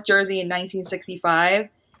in North Jersey in 1965,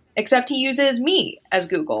 except he uses me as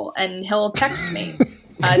Google and he'll text me.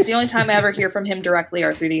 It's the only time I ever hear from him directly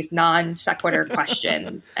or through these non sequitur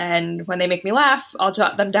questions. And when they make me laugh, I'll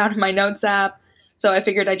jot them down in my notes app. So I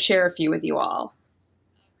figured I'd share a few with you all.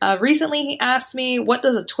 Recently, he asked me, what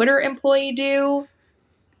does a Twitter employee do?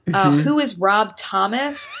 Who is Rob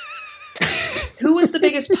Thomas? Who was the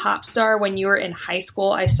biggest pop star when you were in high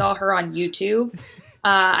school? I saw her on YouTube.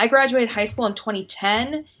 I graduated high school in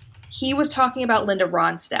 2010. He was talking about Linda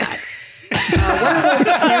Ronstadt. What are those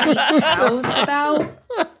hairy cows about?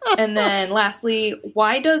 And then lastly,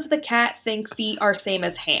 why does the cat think feet are same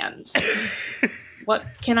as hands? What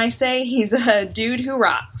can I say? He's a dude who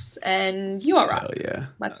rocks, and you all rock. Hell yeah.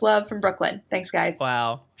 Much love from Brooklyn. Thanks, guys.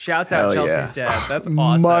 Wow. Shouts out Hell Chelsea's yeah. dad. That's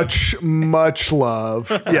awesome. Much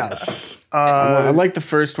love. Yes. I like the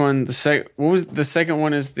first one. What was the second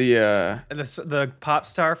one? Is The pop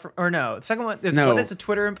star the second one is, No. what does a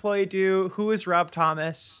Twitter employee do? Who is Rob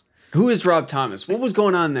Thomas? who is Rob Thomas? What was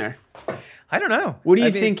going on there? I don't know. What do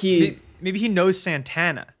you think maybe he knows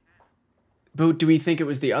Santana. But do we think it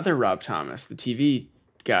was the other Rob Thomas, the TV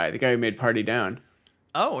guy, the guy who made Party Down?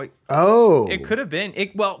 Oh, it could have been.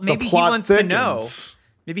 Maybe he wants to know.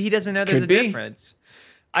 Maybe he doesn't know there's a difference.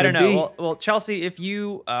 I don't know. Well, Chelsea, if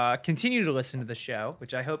you continue to listen to the show,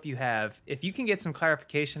 which I hope you have, if you can get some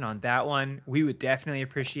clarification on that one, we would definitely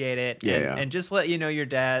appreciate it. And just let your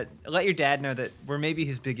dad know that we're maybe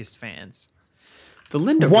his biggest fans. The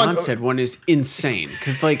Linda Ronstadt one is insane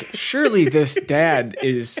because, surely this dad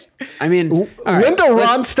is. I mean, Linda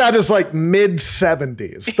Ronstadt is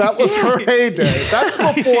mid-70s. That was her heyday.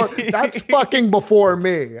 That's fucking before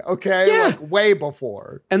me. Okay, way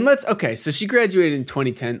before. And so she graduated in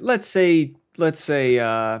 2010. Let's say,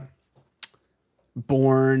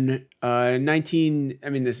 born 19. I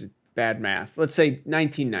mean, this is bad math. Let's say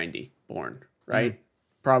 1990 born, right?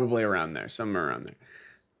 Probably around there, somewhere around there.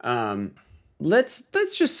 Let's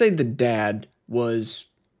just say the dad was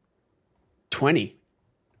 20.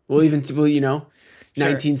 Well,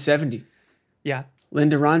 1970. Yeah.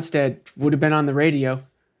 Linda Ronstadt would have been on the radio.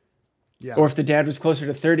 Yeah. Or if the dad was closer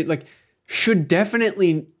to 30, should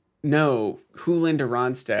definitely know who Linda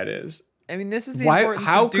Ronstadt is. I mean, this is the importance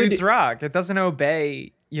of Dudes Rock. It doesn't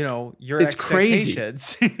obey, your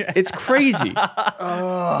expectations. It's crazy.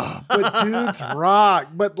 But Dudes Rock.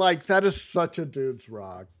 But that is such a Dudes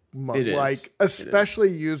Rock. It is.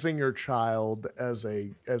 Especially using your child as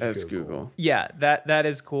Google. Yeah, that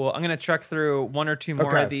is cool. I'm gonna truck through one or two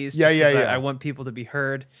more of these. Yeah. I want people to be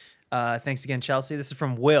heard. Thanks again, Chelsea. This is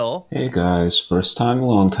from Will. Hey guys, first time,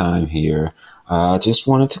 long time here. Just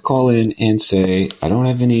wanted to call in and say I don't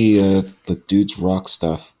have any the Dudes Rock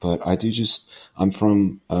stuff, but I'm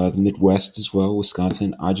from the Midwest as well,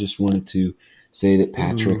 Wisconsin. I just wanted to say that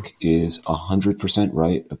Patrick is 100%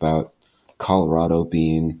 right about Colorado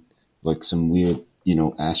being some weird,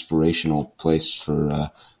 aspirational place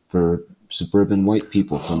for suburban white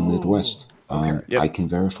people from the Midwest. I can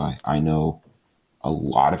verify. I know a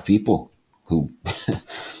lot of people who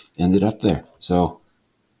ended up there. So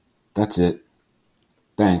that's it.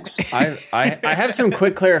 Thanks. I have some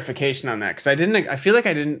quick clarification on that because I feel like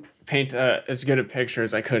I didn't paint as good a picture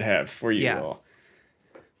as I could have for you all.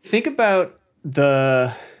 Think about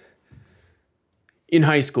in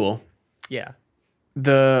high school. Yeah.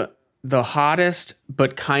 The hottest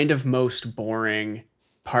but kind of most boring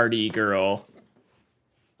party girl.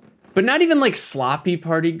 But not even sloppy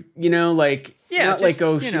party, she might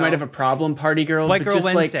have a problem party girl, White but Girl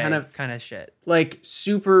just Wednesday kind of shit.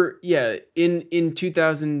 Super, in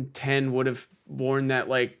 2010 would have worn that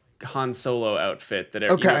Han Solo outfit that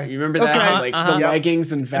you remember that? The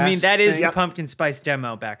leggings and vest. I mean, that is the Pumpkin Spice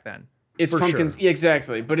demo back then. It's pumpkins, yeah,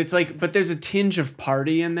 exactly. But it's but there's a tinge of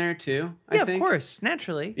party in there too. I think. Of course,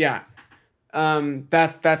 naturally. Yeah,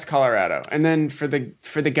 that's Colorado. And then for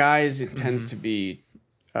the guys, it tends to be.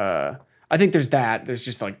 I think there's that. There's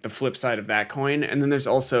just the flip side of that coin, and then there's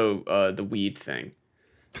also the weed thing.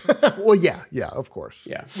 Well, yeah, of course,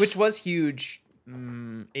 yeah, which was huge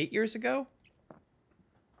 8 years ago.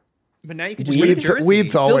 But now you can just go to Jersey.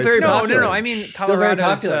 Weed's always very popular. No. I mean,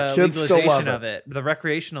 Colorado's legalization of it. The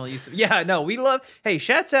recreational use. We love. Hey,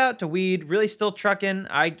 shouts out to weed. Really still trucking.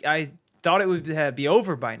 I thought it would be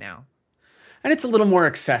over by now. And it's a little more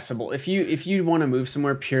accessible. If you want to move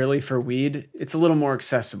somewhere purely for weed, it's a little more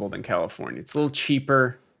accessible than California. It's a little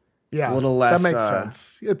cheaper. Yeah, it's a little less. That makes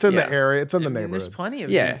sense. It's in the area. It's in the neighborhood. There's plenty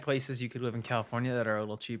of places you could live in California that are a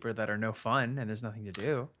little cheaper that are no fun and there's nothing to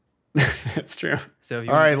do. That's true. So if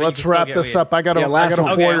all right, let's wrap this up. I got a 4-year-old.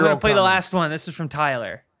 Okay, I'm gonna play the last one. This is from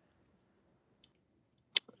Tyler.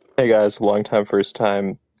 Hey guys, long time, first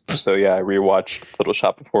time. So yeah, I rewatched Little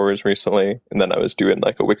Shop of Horrors recently, and then I was doing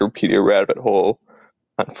like a Wikipedia rabbit hole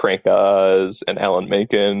on Frank Oz and Alan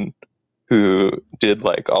Menken, who did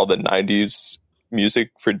like all the 90s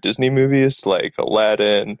music for Disney movies like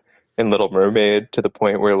Aladdin and Little Mermaid, to the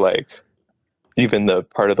point where like even the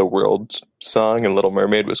Part of the World song in Little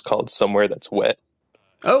Mermaid was called Somewhere That's Wet.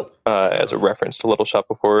 As a reference to Little Shop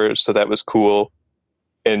of Horrors. So that was cool.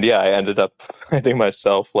 And yeah, I ended up finding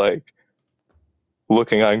myself like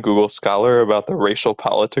looking on Google Scholar about the racial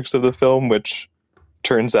politics of the film, which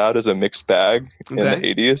turns out is a mixed bag in the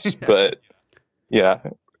 80s. But yeah,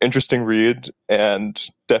 interesting read, and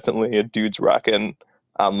definitely a dudes rockin'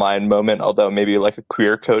 online moment, although maybe like a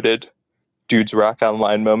queer coded dudes rock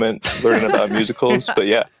online moment learning about musicals. But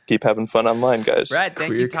yeah, keep having fun online, guys. Right,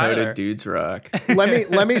 thank you, Tyler. Queer-coded dudes rock.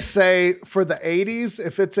 let me say, for the 80s,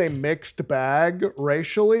 if it's a mixed bag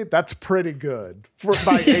racially, that's pretty good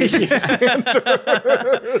by 80s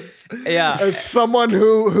standards. Yeah, as someone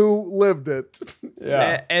who lived it.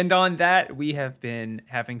 Yeah. And on that, we have been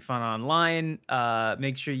having fun online.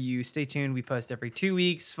 Make sure you stay tuned. We post every 2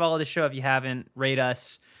 weeks. Follow the show if you haven't. Rate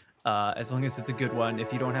us. As long as it's a good one.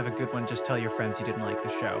 If you don't have a good one, just tell your friends you didn't like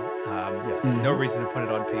the show. Yes. No reason to put it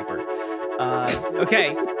on paper.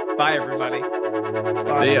 Okay. Bye, everybody.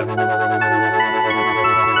 See ya.